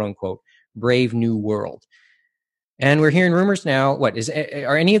this quote unquote brave new world. And we're hearing rumors now.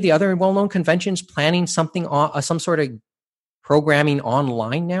 Are any of the other well-known conventions planning something on some sort of programming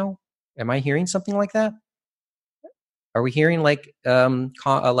online now? Am I hearing something like that? Are we hearing like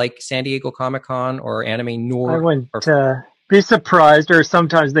San Diego Comic-Con or Anime North? I wouldn't be surprised, or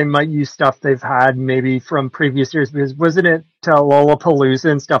sometimes they might use stuff they've had maybe from previous years, because wasn't it Lollapalooza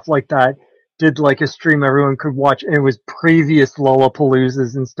and stuff like that did like a stream everyone could watch, and it was previous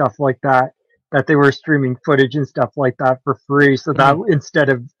Lollapaloozas and stuff like that they were streaming footage and stuff like that for free. So that instead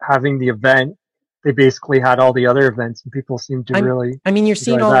of having the event, they basically had all the other events, and people seemed to really. I mean, you're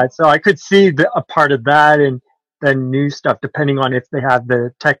seeing all that. So I could see a part of that, and then new stuff depending on if they have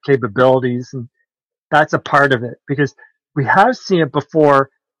the tech capabilities, and that's a part of it because we have seen it before,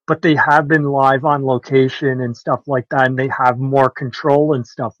 but they have been live on location and stuff like that, and they have more control and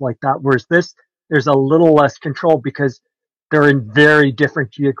stuff like that. Whereas this, there's a little less control because they're in very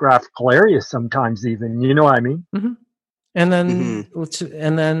different geographical areas sometimes, even. You know what I mean? Mm-hmm.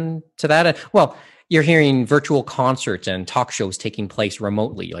 And then to that, well, you're hearing virtual concerts and talk shows taking place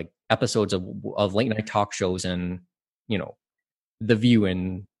remotely, like episodes of late night talk shows and, you know, The View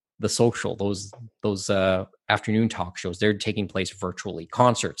and The Social, those afternoon talk shows, they're taking place virtually.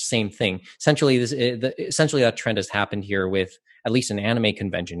 Concerts, same thing. Essentially, essentially that trend has happened here with at least an anime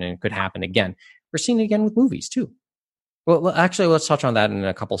convention, and it could happen again. We're seeing it again with movies too. Well, actually, let's touch on that in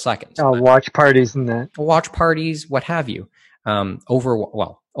a couple seconds. Watch parties and that. Watch parties, what have you.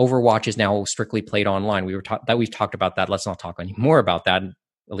 Overwatch is now strictly played online. We've talked about that. Let's not talk any more about that, at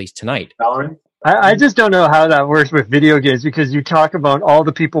least tonight. Valorant? I just don't know how that works with video games, because you talk about all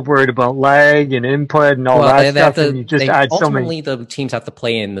the people worried about lag and input and all that stuff, and you just add so many. Ultimately, the teams have to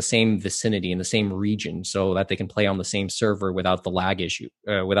play in the same vicinity, in the same region, so that they can play on the same server without the lag issue,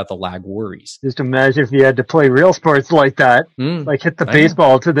 without the lag worries. Just imagine if you had to play real sports like that, like hit the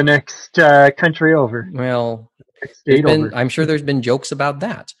baseball to the next country over. Well, I'm sure there's been jokes about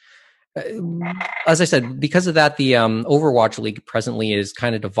that. As I said, because of that, the Overwatch League presently is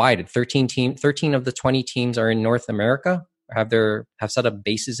kind of divided. 13 of the 20 teams are in North America, have set up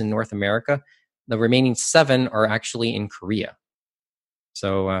bases in North America. The remaining 7 are actually in Korea.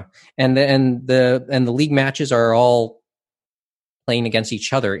 So, and the league matches are all playing against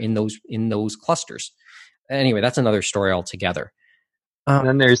each other in those clusters. Anyway, that's another story altogether. And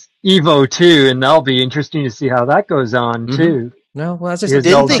then there's Evo 2, and that'll be interesting to see how that goes on too. No, well, as I said,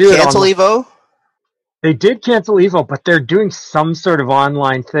 didn't they cancel Evo? They did cancel Evo, but they're doing some sort of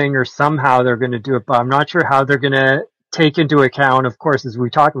online thing, or somehow they're going to do it. But I'm not sure how they're going to take into account, of course, as we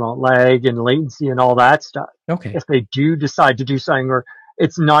talk about lag and latency and all that stuff. Okay. If they do decide to do something, or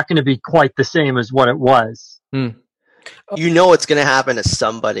it's not going to be quite the same as what it was. You know it's going to happen to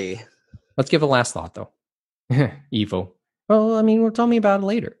somebody. Let's give a last thought, though. Evo. Well, I mean, tell me about it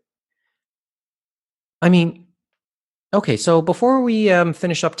later. I mean, okay, so before we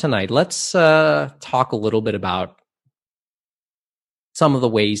finish up tonight, let's talk a little bit about some of the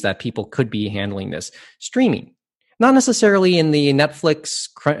ways that people could be handling this. Streaming. Not necessarily in the Netflix,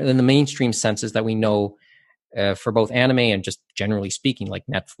 in the mainstream senses that we know for both anime and just generally speaking, like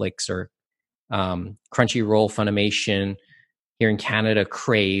Netflix or Crunchyroll, Funimation, here in Canada,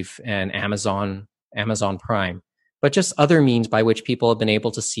 Crave, and Amazon Prime. But just other means by which people have been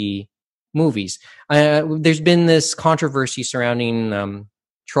able to see movies. There's been this controversy surrounding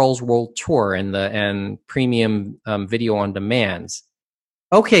Trolls World Tour and premium video on demands.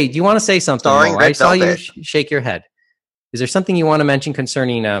 Okay, do you want to say something? I saw you shake your head. Is there something you want to mention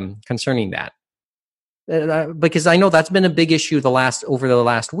concerning that? Because I know that's been a big issue over the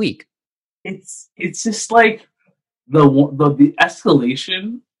last week. It's just like the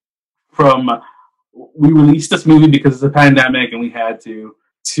escalation from we released this movie because it's a pandemic and we had to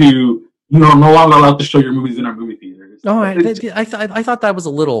no longer allowed to show your movies in our movie theaters. Oh, I thought that was a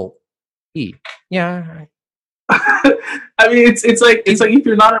little yeah. I mean, it's like if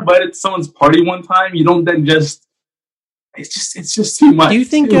you're not invited to someone's party one time, you don't then just. It's just too much. Do you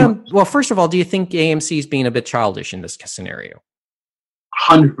think? Well, first of all, do you think AMC is being a bit childish in this scenario?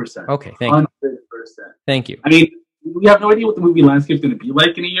 100%. Okay, thank you. 100%. Thank you. I mean, we have no idea what the movie landscape is going to be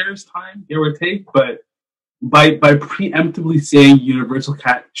like in a year's time, give or take. But by preemptively saying Universal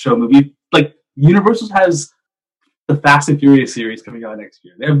can't show a movie, like Universal has the Fast and Furious series coming out next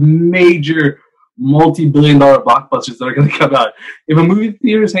year. They have major multi-billion-dollar blockbusters that are going to come out. If a movie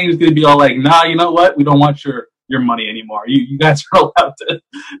theater is saying it's going to be all like, nah, you know what? We don't want your money anymore. You guys are allowed to.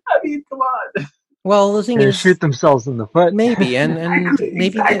 I mean, come on. Well, the thing is, shoot themselves in the foot. Maybe, and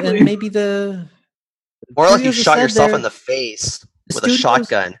maybe the. Or like you shot yourself in the face with a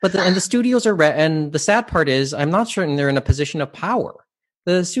shotgun. But the studios are and the sad part is, I'm not certain they're in a position of power.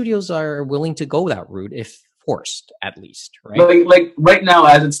 The studios are willing to go that route if forced, at least, right? Like right now,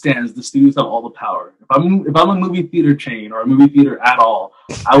 as it stands, the studios have all the power. If I'm a movie theater chain or a movie theater at all,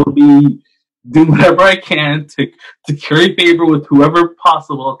 I would be doing whatever I can to curry favor with whoever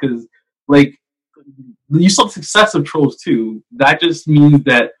possible. Because like you saw the success of Trolls 2, that just means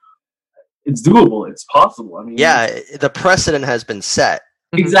that it's doable. It's possible. I mean, yeah, the precedent has been set.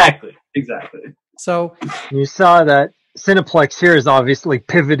 Exactly. Exactly. So You saw that Cineplex here is obviously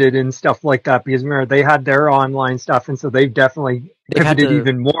pivoted and stuff like that because remember they had their online stuff, and so they've definitely they've had pivoted to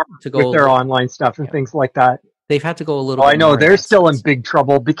even more go with their online stuff and yeah. things like that. They've had to go a little Oh, bit I know more in they're that still in sense. big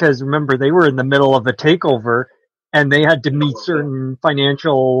trouble because remember they were in the middle of a takeover and they had to meet certain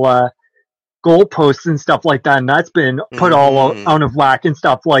financial goalposts and stuff like that, and that's been put all Mhm. out of whack and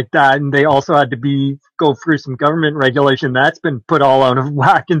stuff like that. And they also had to go through some government regulation that's been put all out of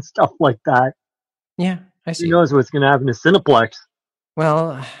whack and stuff like that. Yeah, I Who see. knows what's going to happen to Cineplex?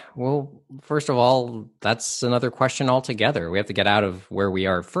 Well, first of all, that's another question altogether. We have to get out of where we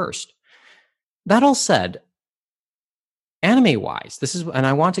are first. That all said, anime-wise, and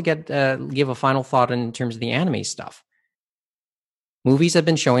I want to give a final thought in terms of the anime stuff. Movies have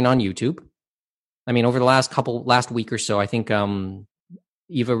been showing on YouTube. I mean, over the last week or so, I think the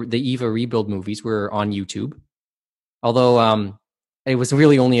Eva Rebuild movies were on YouTube. Although it was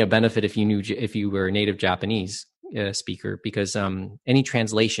really only a benefit if you were a native Japanese speaker, because any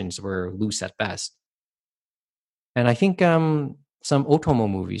translations were loose at best. And I think some Otomo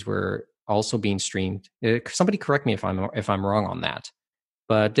movies were also being streamed. Somebody correct me if I'm wrong on that.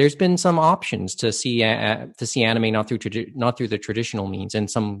 But there's been some options to see anime not through the traditional means, and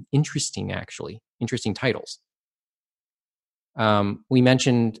some interesting titles. We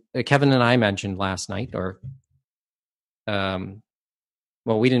mentioned Kevin and I mentioned last night, or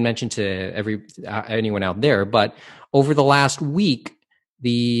we didn't mention to anyone out there, but over the last week,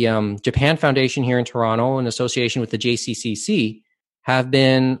 the Japan Foundation here in Toronto, in association with the JCCC,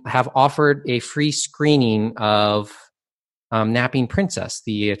 have offered a free screening of Napping Princess,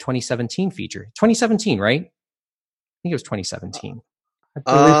 the 2017 feature. 2017, right? I think it was 2017. I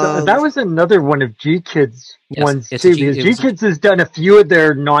believe so. That was another one of G-Kid's ones too, because G-Kids has done a few of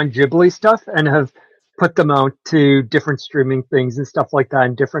their non-Ghibli stuff and have put them out to different streaming things and stuff like that,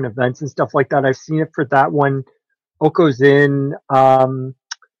 and different events and stuff like that. I've seen it for that one. Oko's in.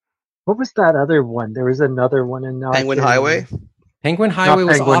 What was that other one? There was another one in Penguin Highway. Penguin Highway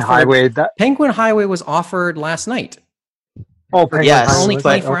was Penguin offered. Highway. Penguin Highway was offered last night. Oh, Penguin Yes, for only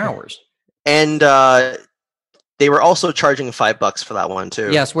 24 okay. hours. And they were also charging $5 for that one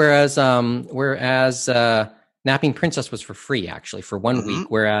too. Yes, whereas Napping Princess was for free actually for 1 week,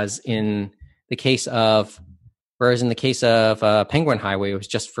 whereas in the case of Penguin Highway, it was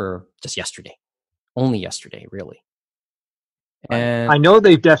just yesterday, only yesterday, really. And I know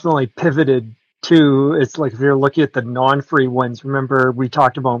they've definitely pivoted too. It's like if you're looking at the non-free ones. Remember we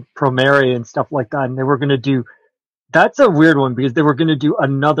talked about Promare and stuff like that, and they were going to do. That's a weird one because they were going to do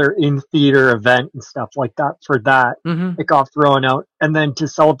another in-theater event and stuff like that for that. It got thrown out. And then to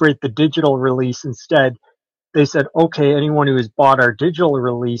celebrate the digital release instead, they said, okay, anyone who has bought our digital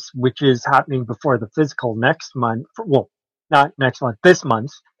release, which is happening before the physical next month, not next month, this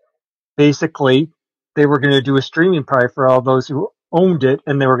month, basically, they were going to do a streaming price for all those who owned it,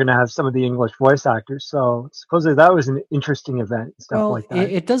 and they were going to have some of the English voice actors. So supposedly that was an interesting event and stuff like that.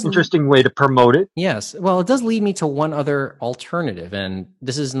 It does interesting way to promote it. Yes. Well, it does lead me to one other alternative, and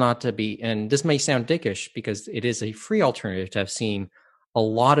this is not to be, and this may sound dickish because it is a free alternative to have seen a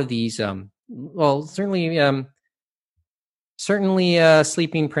lot of these. Certainly,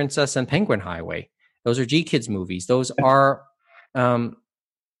 Sleeping Princess and Penguin Highway. Those are G-Kids movies. Those are, Penguin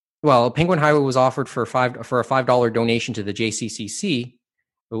Highway was offered for a $5 donation to the JCCC,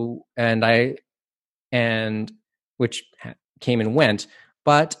 and which came and went,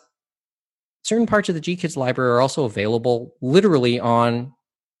 but certain parts of the G-Kids library are also available literally in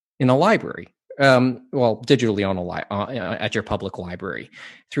a library, digitally at your public library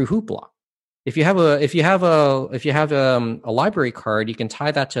through Hoopla. If you have a library card, you can tie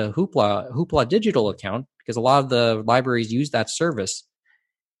that to Hoopla digital account, because a lot of the libraries use that service,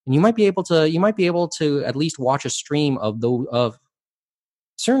 and you might be able to at least watch a stream of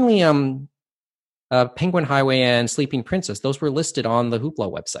certainly Penguin Highway and Sleeping Princess. Those were listed on the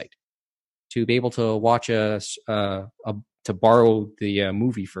Hoopla website to be able to watch to borrow the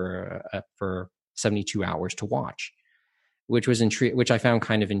movie for 72 hours to watch, which I found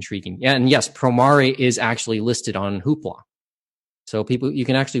kind of intriguing. Yeah, and yes, Promare is actually listed on Hoopla, so you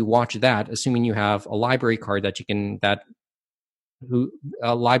can actually watch that, assuming you have a library card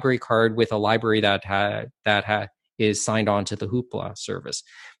a library card with a library that is signed on to the Hoopla service.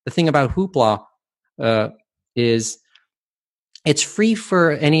 The thing about Hoopla is it's free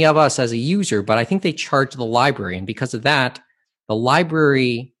for any of us as a user, but I think they charge the library, and because of that, the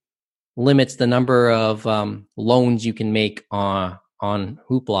library limits the number of loans you can make on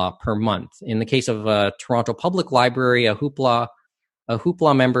Hoopla per month. In the case of Toronto Public Library, a Hoopla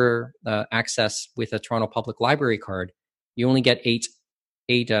member access with a Toronto Public Library card, you only get eight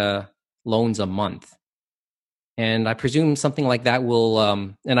loans a month. And I presume something like that will.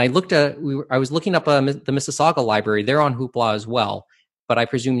 And I looked at. I was looking up the Mississauga library. They're on Hoopla as well, but I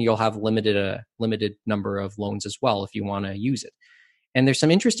presume you'll have a limited number of loans as well if you want to use it. And there's some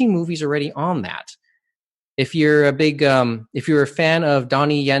interesting movies already on that. If you're a fan of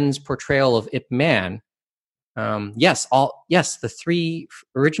Donnie Yen's portrayal of Ip Man, the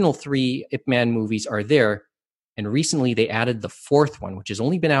original three Ip Man movies are there, and recently they added the fourth one, which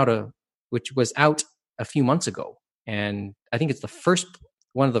was out a few months ago, and I think it's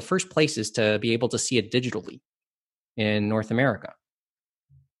one of the first places to be able to see it digitally in North America.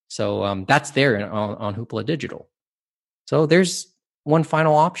 So that's there on Hoopla Digital. So there's one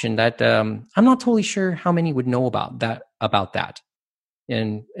final option that I'm not totally sure how many would know about that.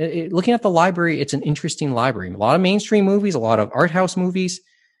 And looking at the library, it's an interesting library. A lot of mainstream movies, a lot of art house movies,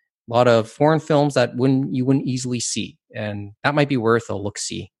 a lot of foreign films that you wouldn't easily see, and that might be worth a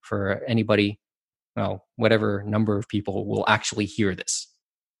look-see for anybody. Well, whatever number of people will actually hear this.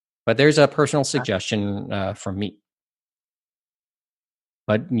 But there's a personal suggestion from me.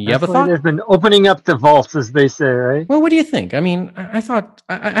 But you have a thought? They've been opening up the vaults, as they say, right? Well, what do you think? I mean, I thought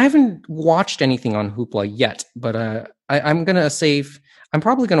I haven't watched anything on Hoopla yet, but I'm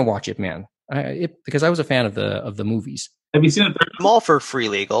probably gonna watch it, man. Because I was a fan of the movies. Have you seen it? I'm all for free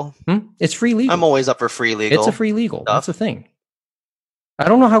legal. It's free legal. I'm always up for free legal. It's a free legal. That's the thing. I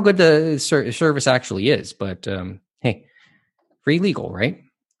don't know how good the service actually is, but hey, free legal, right?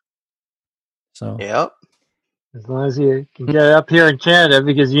 So yep. As long as you can get it up here in Canada,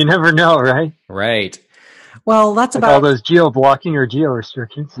 because you never know, right? Right. Well, that's like about all those geo-blocking or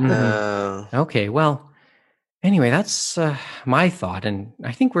geo-restrictions. Okay, well, anyway, that's my thought, and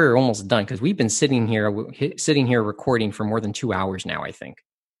I think we're almost done because we've been sitting here recording for more than 2 hours now, I think.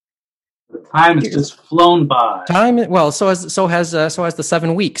 Time has just flown by. So has the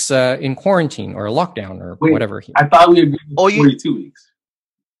 7 weeks in quarantine or lockdown or whatever. I thought we agreed 42 weeks.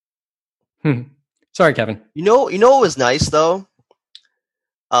 Sorry, Kevin. You know what was nice though?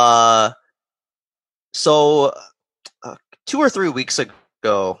 So 2 or 3 weeks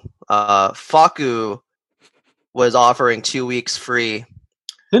ago, Faku was offering 2 weeks free.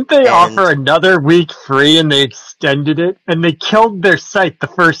 Didn't they offer another week free and they extended it? And they killed their site the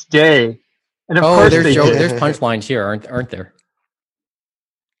first day. And of course there's they did. There's punchlines here, aren't there?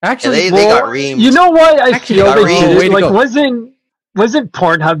 Actually, they got reamed. You know why I feel they did it? Like, wasn't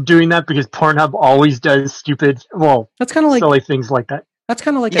Pornhub doing that? Because Pornhub always does stupid, that's kind of like silly things like that. That's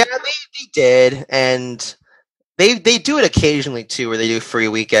kind of like they did, and they do it occasionally too, where they do free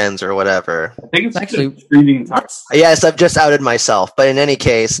weekends or whatever. I think it's actually streaming time. Yes, I've just outed myself, but in any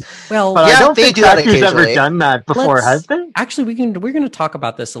case, well, but I don't think Faku's ever done that before, has they? Actually, we're going to talk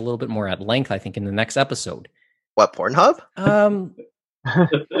about this a little bit more at length, I think, in the next episode. What, Pornhub?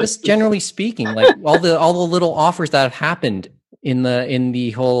 Just generally speaking, like all the little offers that have happened in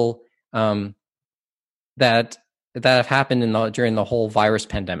the whole that have happened during the whole virus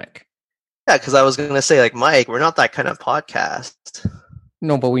pandemic. Yeah, because I was going to say, like, Mike, we're not that kind of podcast.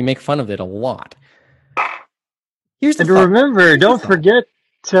 No, but we make fun of it a lot. Remember, don't forget,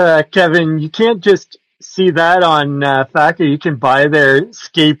 Kevin, you can't just see that on Faku. You can buy their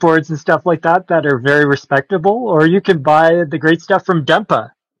skateboards and stuff like that are very respectable, or you can buy the great stuff from Dempa.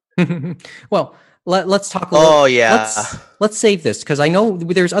 Well, let's talk a little. Oh, yeah. Let's save this, because I know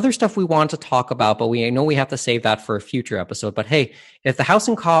there's other stuff we want to talk about, but we know we have to save that for a future episode. But hey, if the House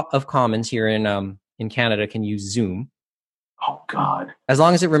of Commons here in Canada can use Zoom, oh God, as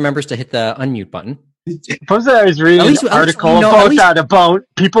long as it remembers to hit the unmute button. Suppose I was reading an article about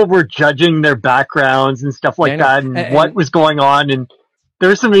people were judging their backgrounds and stuff like that, and what was going on, and there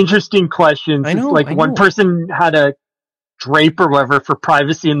were some interesting questions. One person had a drape or whatever for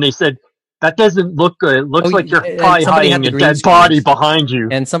privacy, and they said, that doesn't look good. It looks like you're probably hiding a dead body behind you.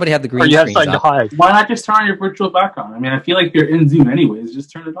 And somebody had the green screen. Or you have something to hide. Why not just turn on your virtual background? I mean, I feel like you're in Zoom anyways.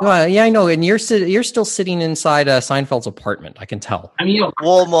 Just turn it off. Yeah, I know. And you're still sitting inside Seinfeld's apartment. I can tell. I mean,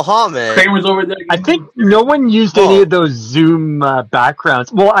 Mohammed. Kramer's over there. I think no one used any of those Zoom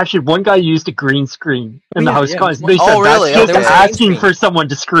backgrounds. Well, actually, one guy used a green screen in the House of Commons. They said that's just asking for someone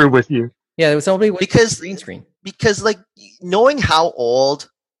to screw with you. Yeah, there was somebody with green screen. Because, like, knowing how old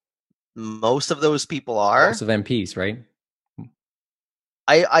most of those people are, most of MPs, right?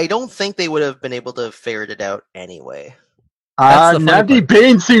 I don't think they would have been able to have figured it out anyway. Navdeep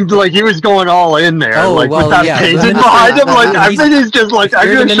Bain seemed like he was going all in there, with that painted behind him. Like, I think he's just like, I'm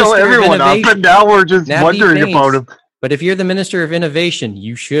going to show everyone up, and now we're just wondering about him. But if you're the Minister of Innovation,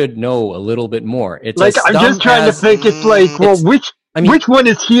 you should know a little bit more. It's like, I'm just trying to think. It's like, well, I mean, which one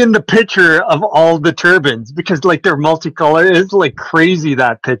is he in the picture of all the turbines? Because like they're multicolored. It's like crazy,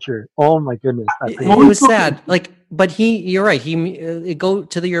 that picture. Oh my goodness. That it picture. was sad. Like, but you're right. Go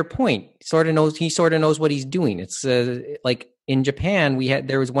to your point. He sort of knows what he's doing. It's like in Japan,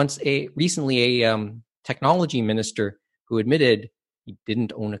 there was recently a technology minister who admitted he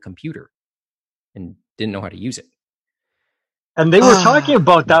didn't own a computer and didn't know how to use it. And they were talking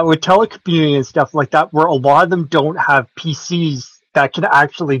about that with telecommuting and stuff like that, where a lot of them don't have PCs that can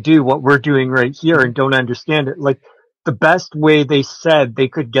actually do what we're doing right here and don't understand it. Like the best way they said they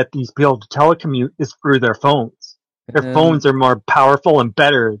could get these people to telecommute is through their phones. Their phones are more powerful and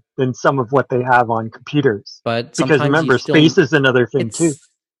better than some of what they have on computers. But because remember, space is another thing too.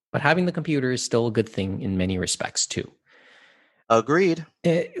 But having the computer is still a good thing in many respects too. Agreed.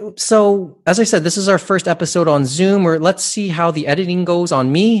 So, as I said, this is our first episode on Zoom, or let's see how the editing goes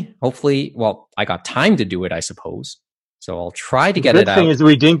on me. Hopefully, well, I got time to do it, I suppose. So I'll try to get it out. The good thing is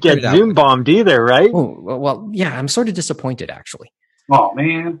we didn't get Zoom bombed either, right? Oh, well, yeah, I'm sort of disappointed, actually. Oh,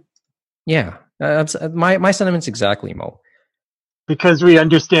 man. Yeah, my sentiments exactly, Mo. Because we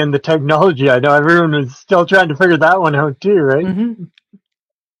understand the technology. I know everyone is still trying to figure that one out too, right? Mm-hmm.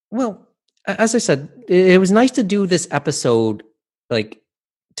 Well, as I said, it was nice to do this episode, like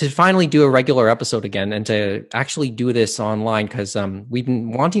to finally do a regular episode again and to actually do this online, because we've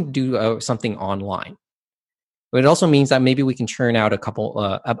been wanting to do something online. But it also means that maybe we can churn out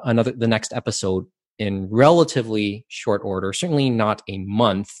the next episode in relatively short order, certainly not a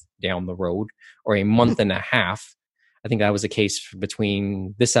month down the road or a month and a half. I think that was the case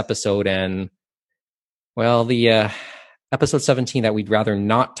between this episode and, well, the episode 17 that we'd rather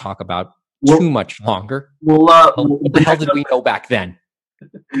not talk about too much longer. What the hell did we know back then?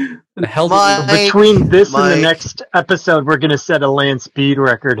 The hell between this and the next episode, we're going to set a land speed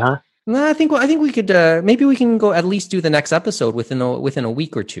record, huh? No, I think we could maybe we can go at least do the next episode within a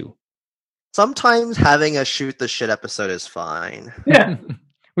week or two. Sometimes having a shoot the shit episode is fine. Yeah.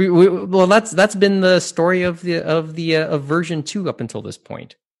 Well, that's been the story of version 2 up until this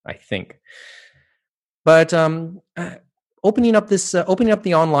point, I think. But opening up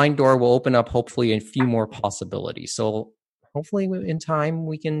the online door will open up hopefully a few more possibilities. So hopefully in time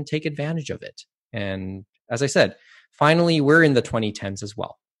we can take advantage of it. And as I said, finally we're in the 2010s as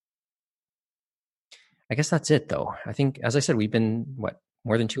well. I guess that's it, though. I think, as I said, we've been,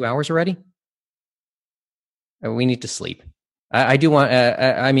 more than 2 hours already? We need to sleep. I do want,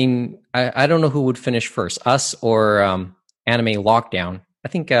 I don't know who would finish first, us or Anime Lockdown. I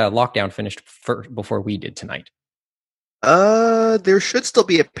think Lockdown finished before we did tonight. There should still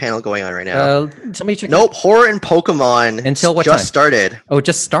be a panel going on right now. Somebody check. Nope, Horror and Pokemon until what time? Started. Oh, it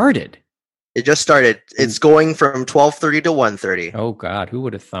just started. It just started. It's going from 12:30 to 1:30. Oh God, who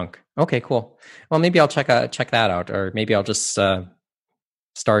would have thunk? Okay, cool. Well, maybe I'll check that out, or maybe I'll just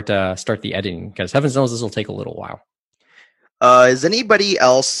start the editing, because heavens knows this will take a little while. Is anybody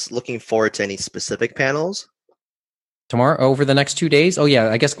else looking forward to any specific panels tomorrow over the next 2 days? Oh yeah,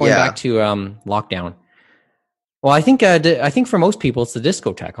 I guess going back to Lockdown. Well, I think for most people it's the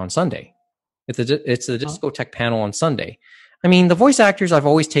Discotheque on Sunday. It's the Discotheque panel on Sunday. I mean, the voice actors I've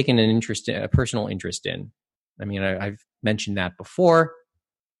always taken a personal interest in. I mean, I've mentioned that before.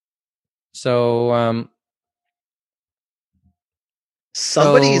 So,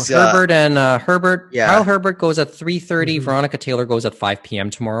 Herbert and Herbert. Yeah. Kyle Herbert goes at 3:30. Mm-hmm. Veronica Taylor goes at 5 p.m.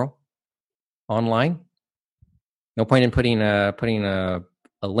 tomorrow, online. No point in putting a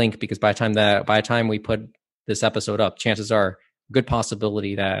link, because by the time we put this episode up, chances are good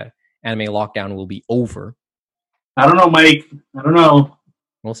possibility that Anime Lockdown will be over. I don't know, Mike. I don't know.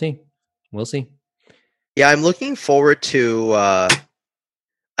 We'll see. Yeah, I'm looking forward to.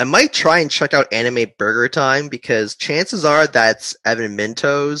 I might try and check out Anime Burger Time, because chances are that's Evan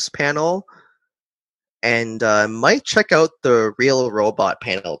Minto's panel, and I might check out the Real Robot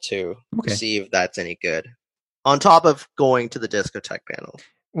panel too to see if that's any good. On top of going to the Discotheque panel.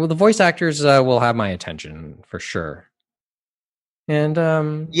 Well, the voice actors will have my attention for sure. And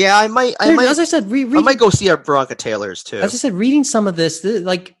yeah, I might. As I said, I might go see our Veronica Taylor's too. As I said, reading some of this,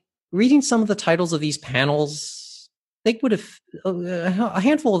 reading some of the titles of these panels, they would have a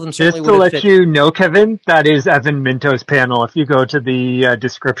handful of them certainly would have. Just to let you know, Kevin, that is Evan Minto's panel. If you go to the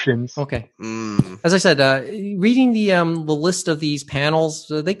descriptions, okay. As I said, reading the list of these panels,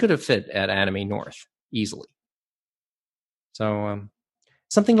 they could have fit at Anime North easily. So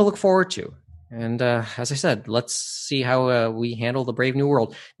something to look forward to. And as I said, let's see how we handle the Brave New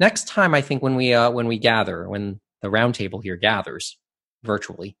World next time. I think when we gather, when the roundtable here gathers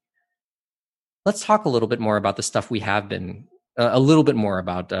virtually, let's talk a little bit more about the stuff we have been a little bit more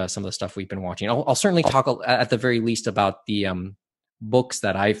about some of the stuff we've been watching. I'll certainly talk at the very least about the books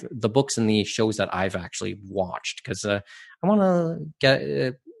and the shows that I've actually watched, because I want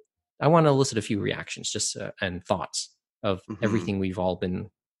to elicit a few reactions and thoughts of everything we've all been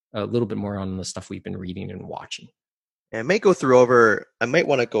a little bit more on the stuff we've been reading and watching. I might want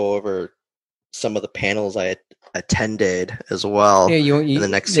to go over some of the panels I attended as well in the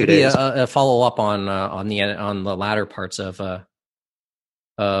next 2 days. A follow up on the latter parts of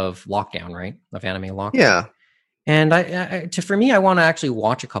lockdown, right? Of anime lockdown. Yeah. And for me, I want to actually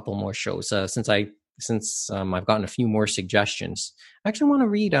watch a couple more shows since I've gotten a few more suggestions. I actually want to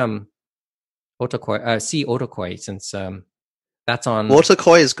read Otokoi, since that's on.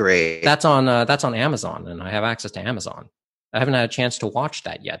 Otokoi is great. That's on Amazon, and I have access to Amazon. I haven't had a chance to watch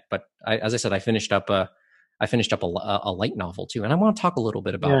that yet, but as I said, I finished up a light novel too, and I want to talk a little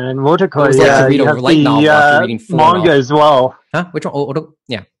bit about. Yeah, and Otokoi, to read a light novel after reading 4 manga novels. as well. Huh? Which one?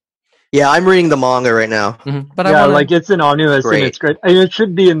 Yeah. Yeah, I'm reading the manga right now. Mm-hmm. But it's an omnibus and it's great. And it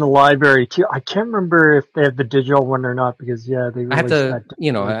should be in the library too. I can't remember if they have the digital one or not, because they released I have to,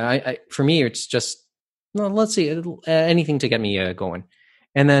 that. For me, it's just let's see, anything to get me going,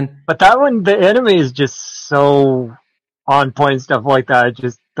 and then. But that one, the anime is just so on point, stuff like that.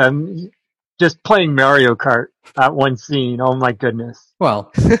 Just playing Mario Kart, that one scene. Oh my goodness!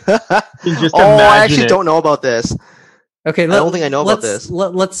 Well, you just I actually don't know about this. Okay, I don't think I know about this.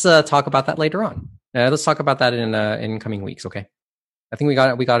 Let's talk about that later on. Let's talk about that in coming weeks. Okay, I think we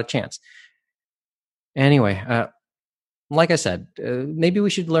got a chance. Anyway, like I said, maybe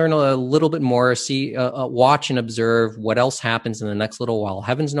we should learn a little bit more, watch and observe what else happens in the next little while.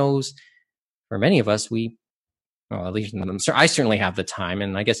 Heavens knows, for many of us, at least I certainly have the time,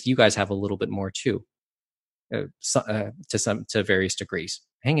 and I guess you guys have a little bit more too, to various degrees.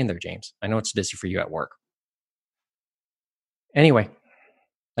 Hang in there, James. I know it's busy for you at work. Anyway,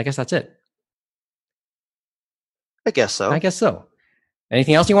 I guess that's it. I guess so.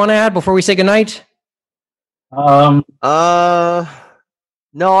 Anything else you want to add before we say goodnight? No,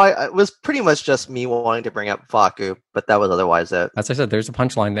 it was pretty much just me wanting to bring up Faku, but that was otherwise it. As I said, there's a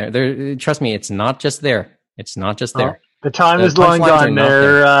punchline there. Trust me, it's not just there. It's not just there. The time is long gone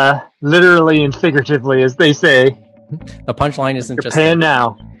there, literally and figuratively, as they say. The punchline isn't just Japan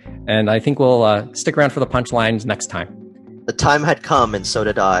now. And I think we'll stick around for the punchlines next time. The time had come, and so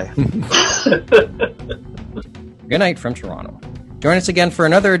did I. Good night from Toronto. Join us again for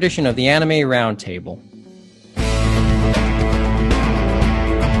another edition of the Anime Roundtable.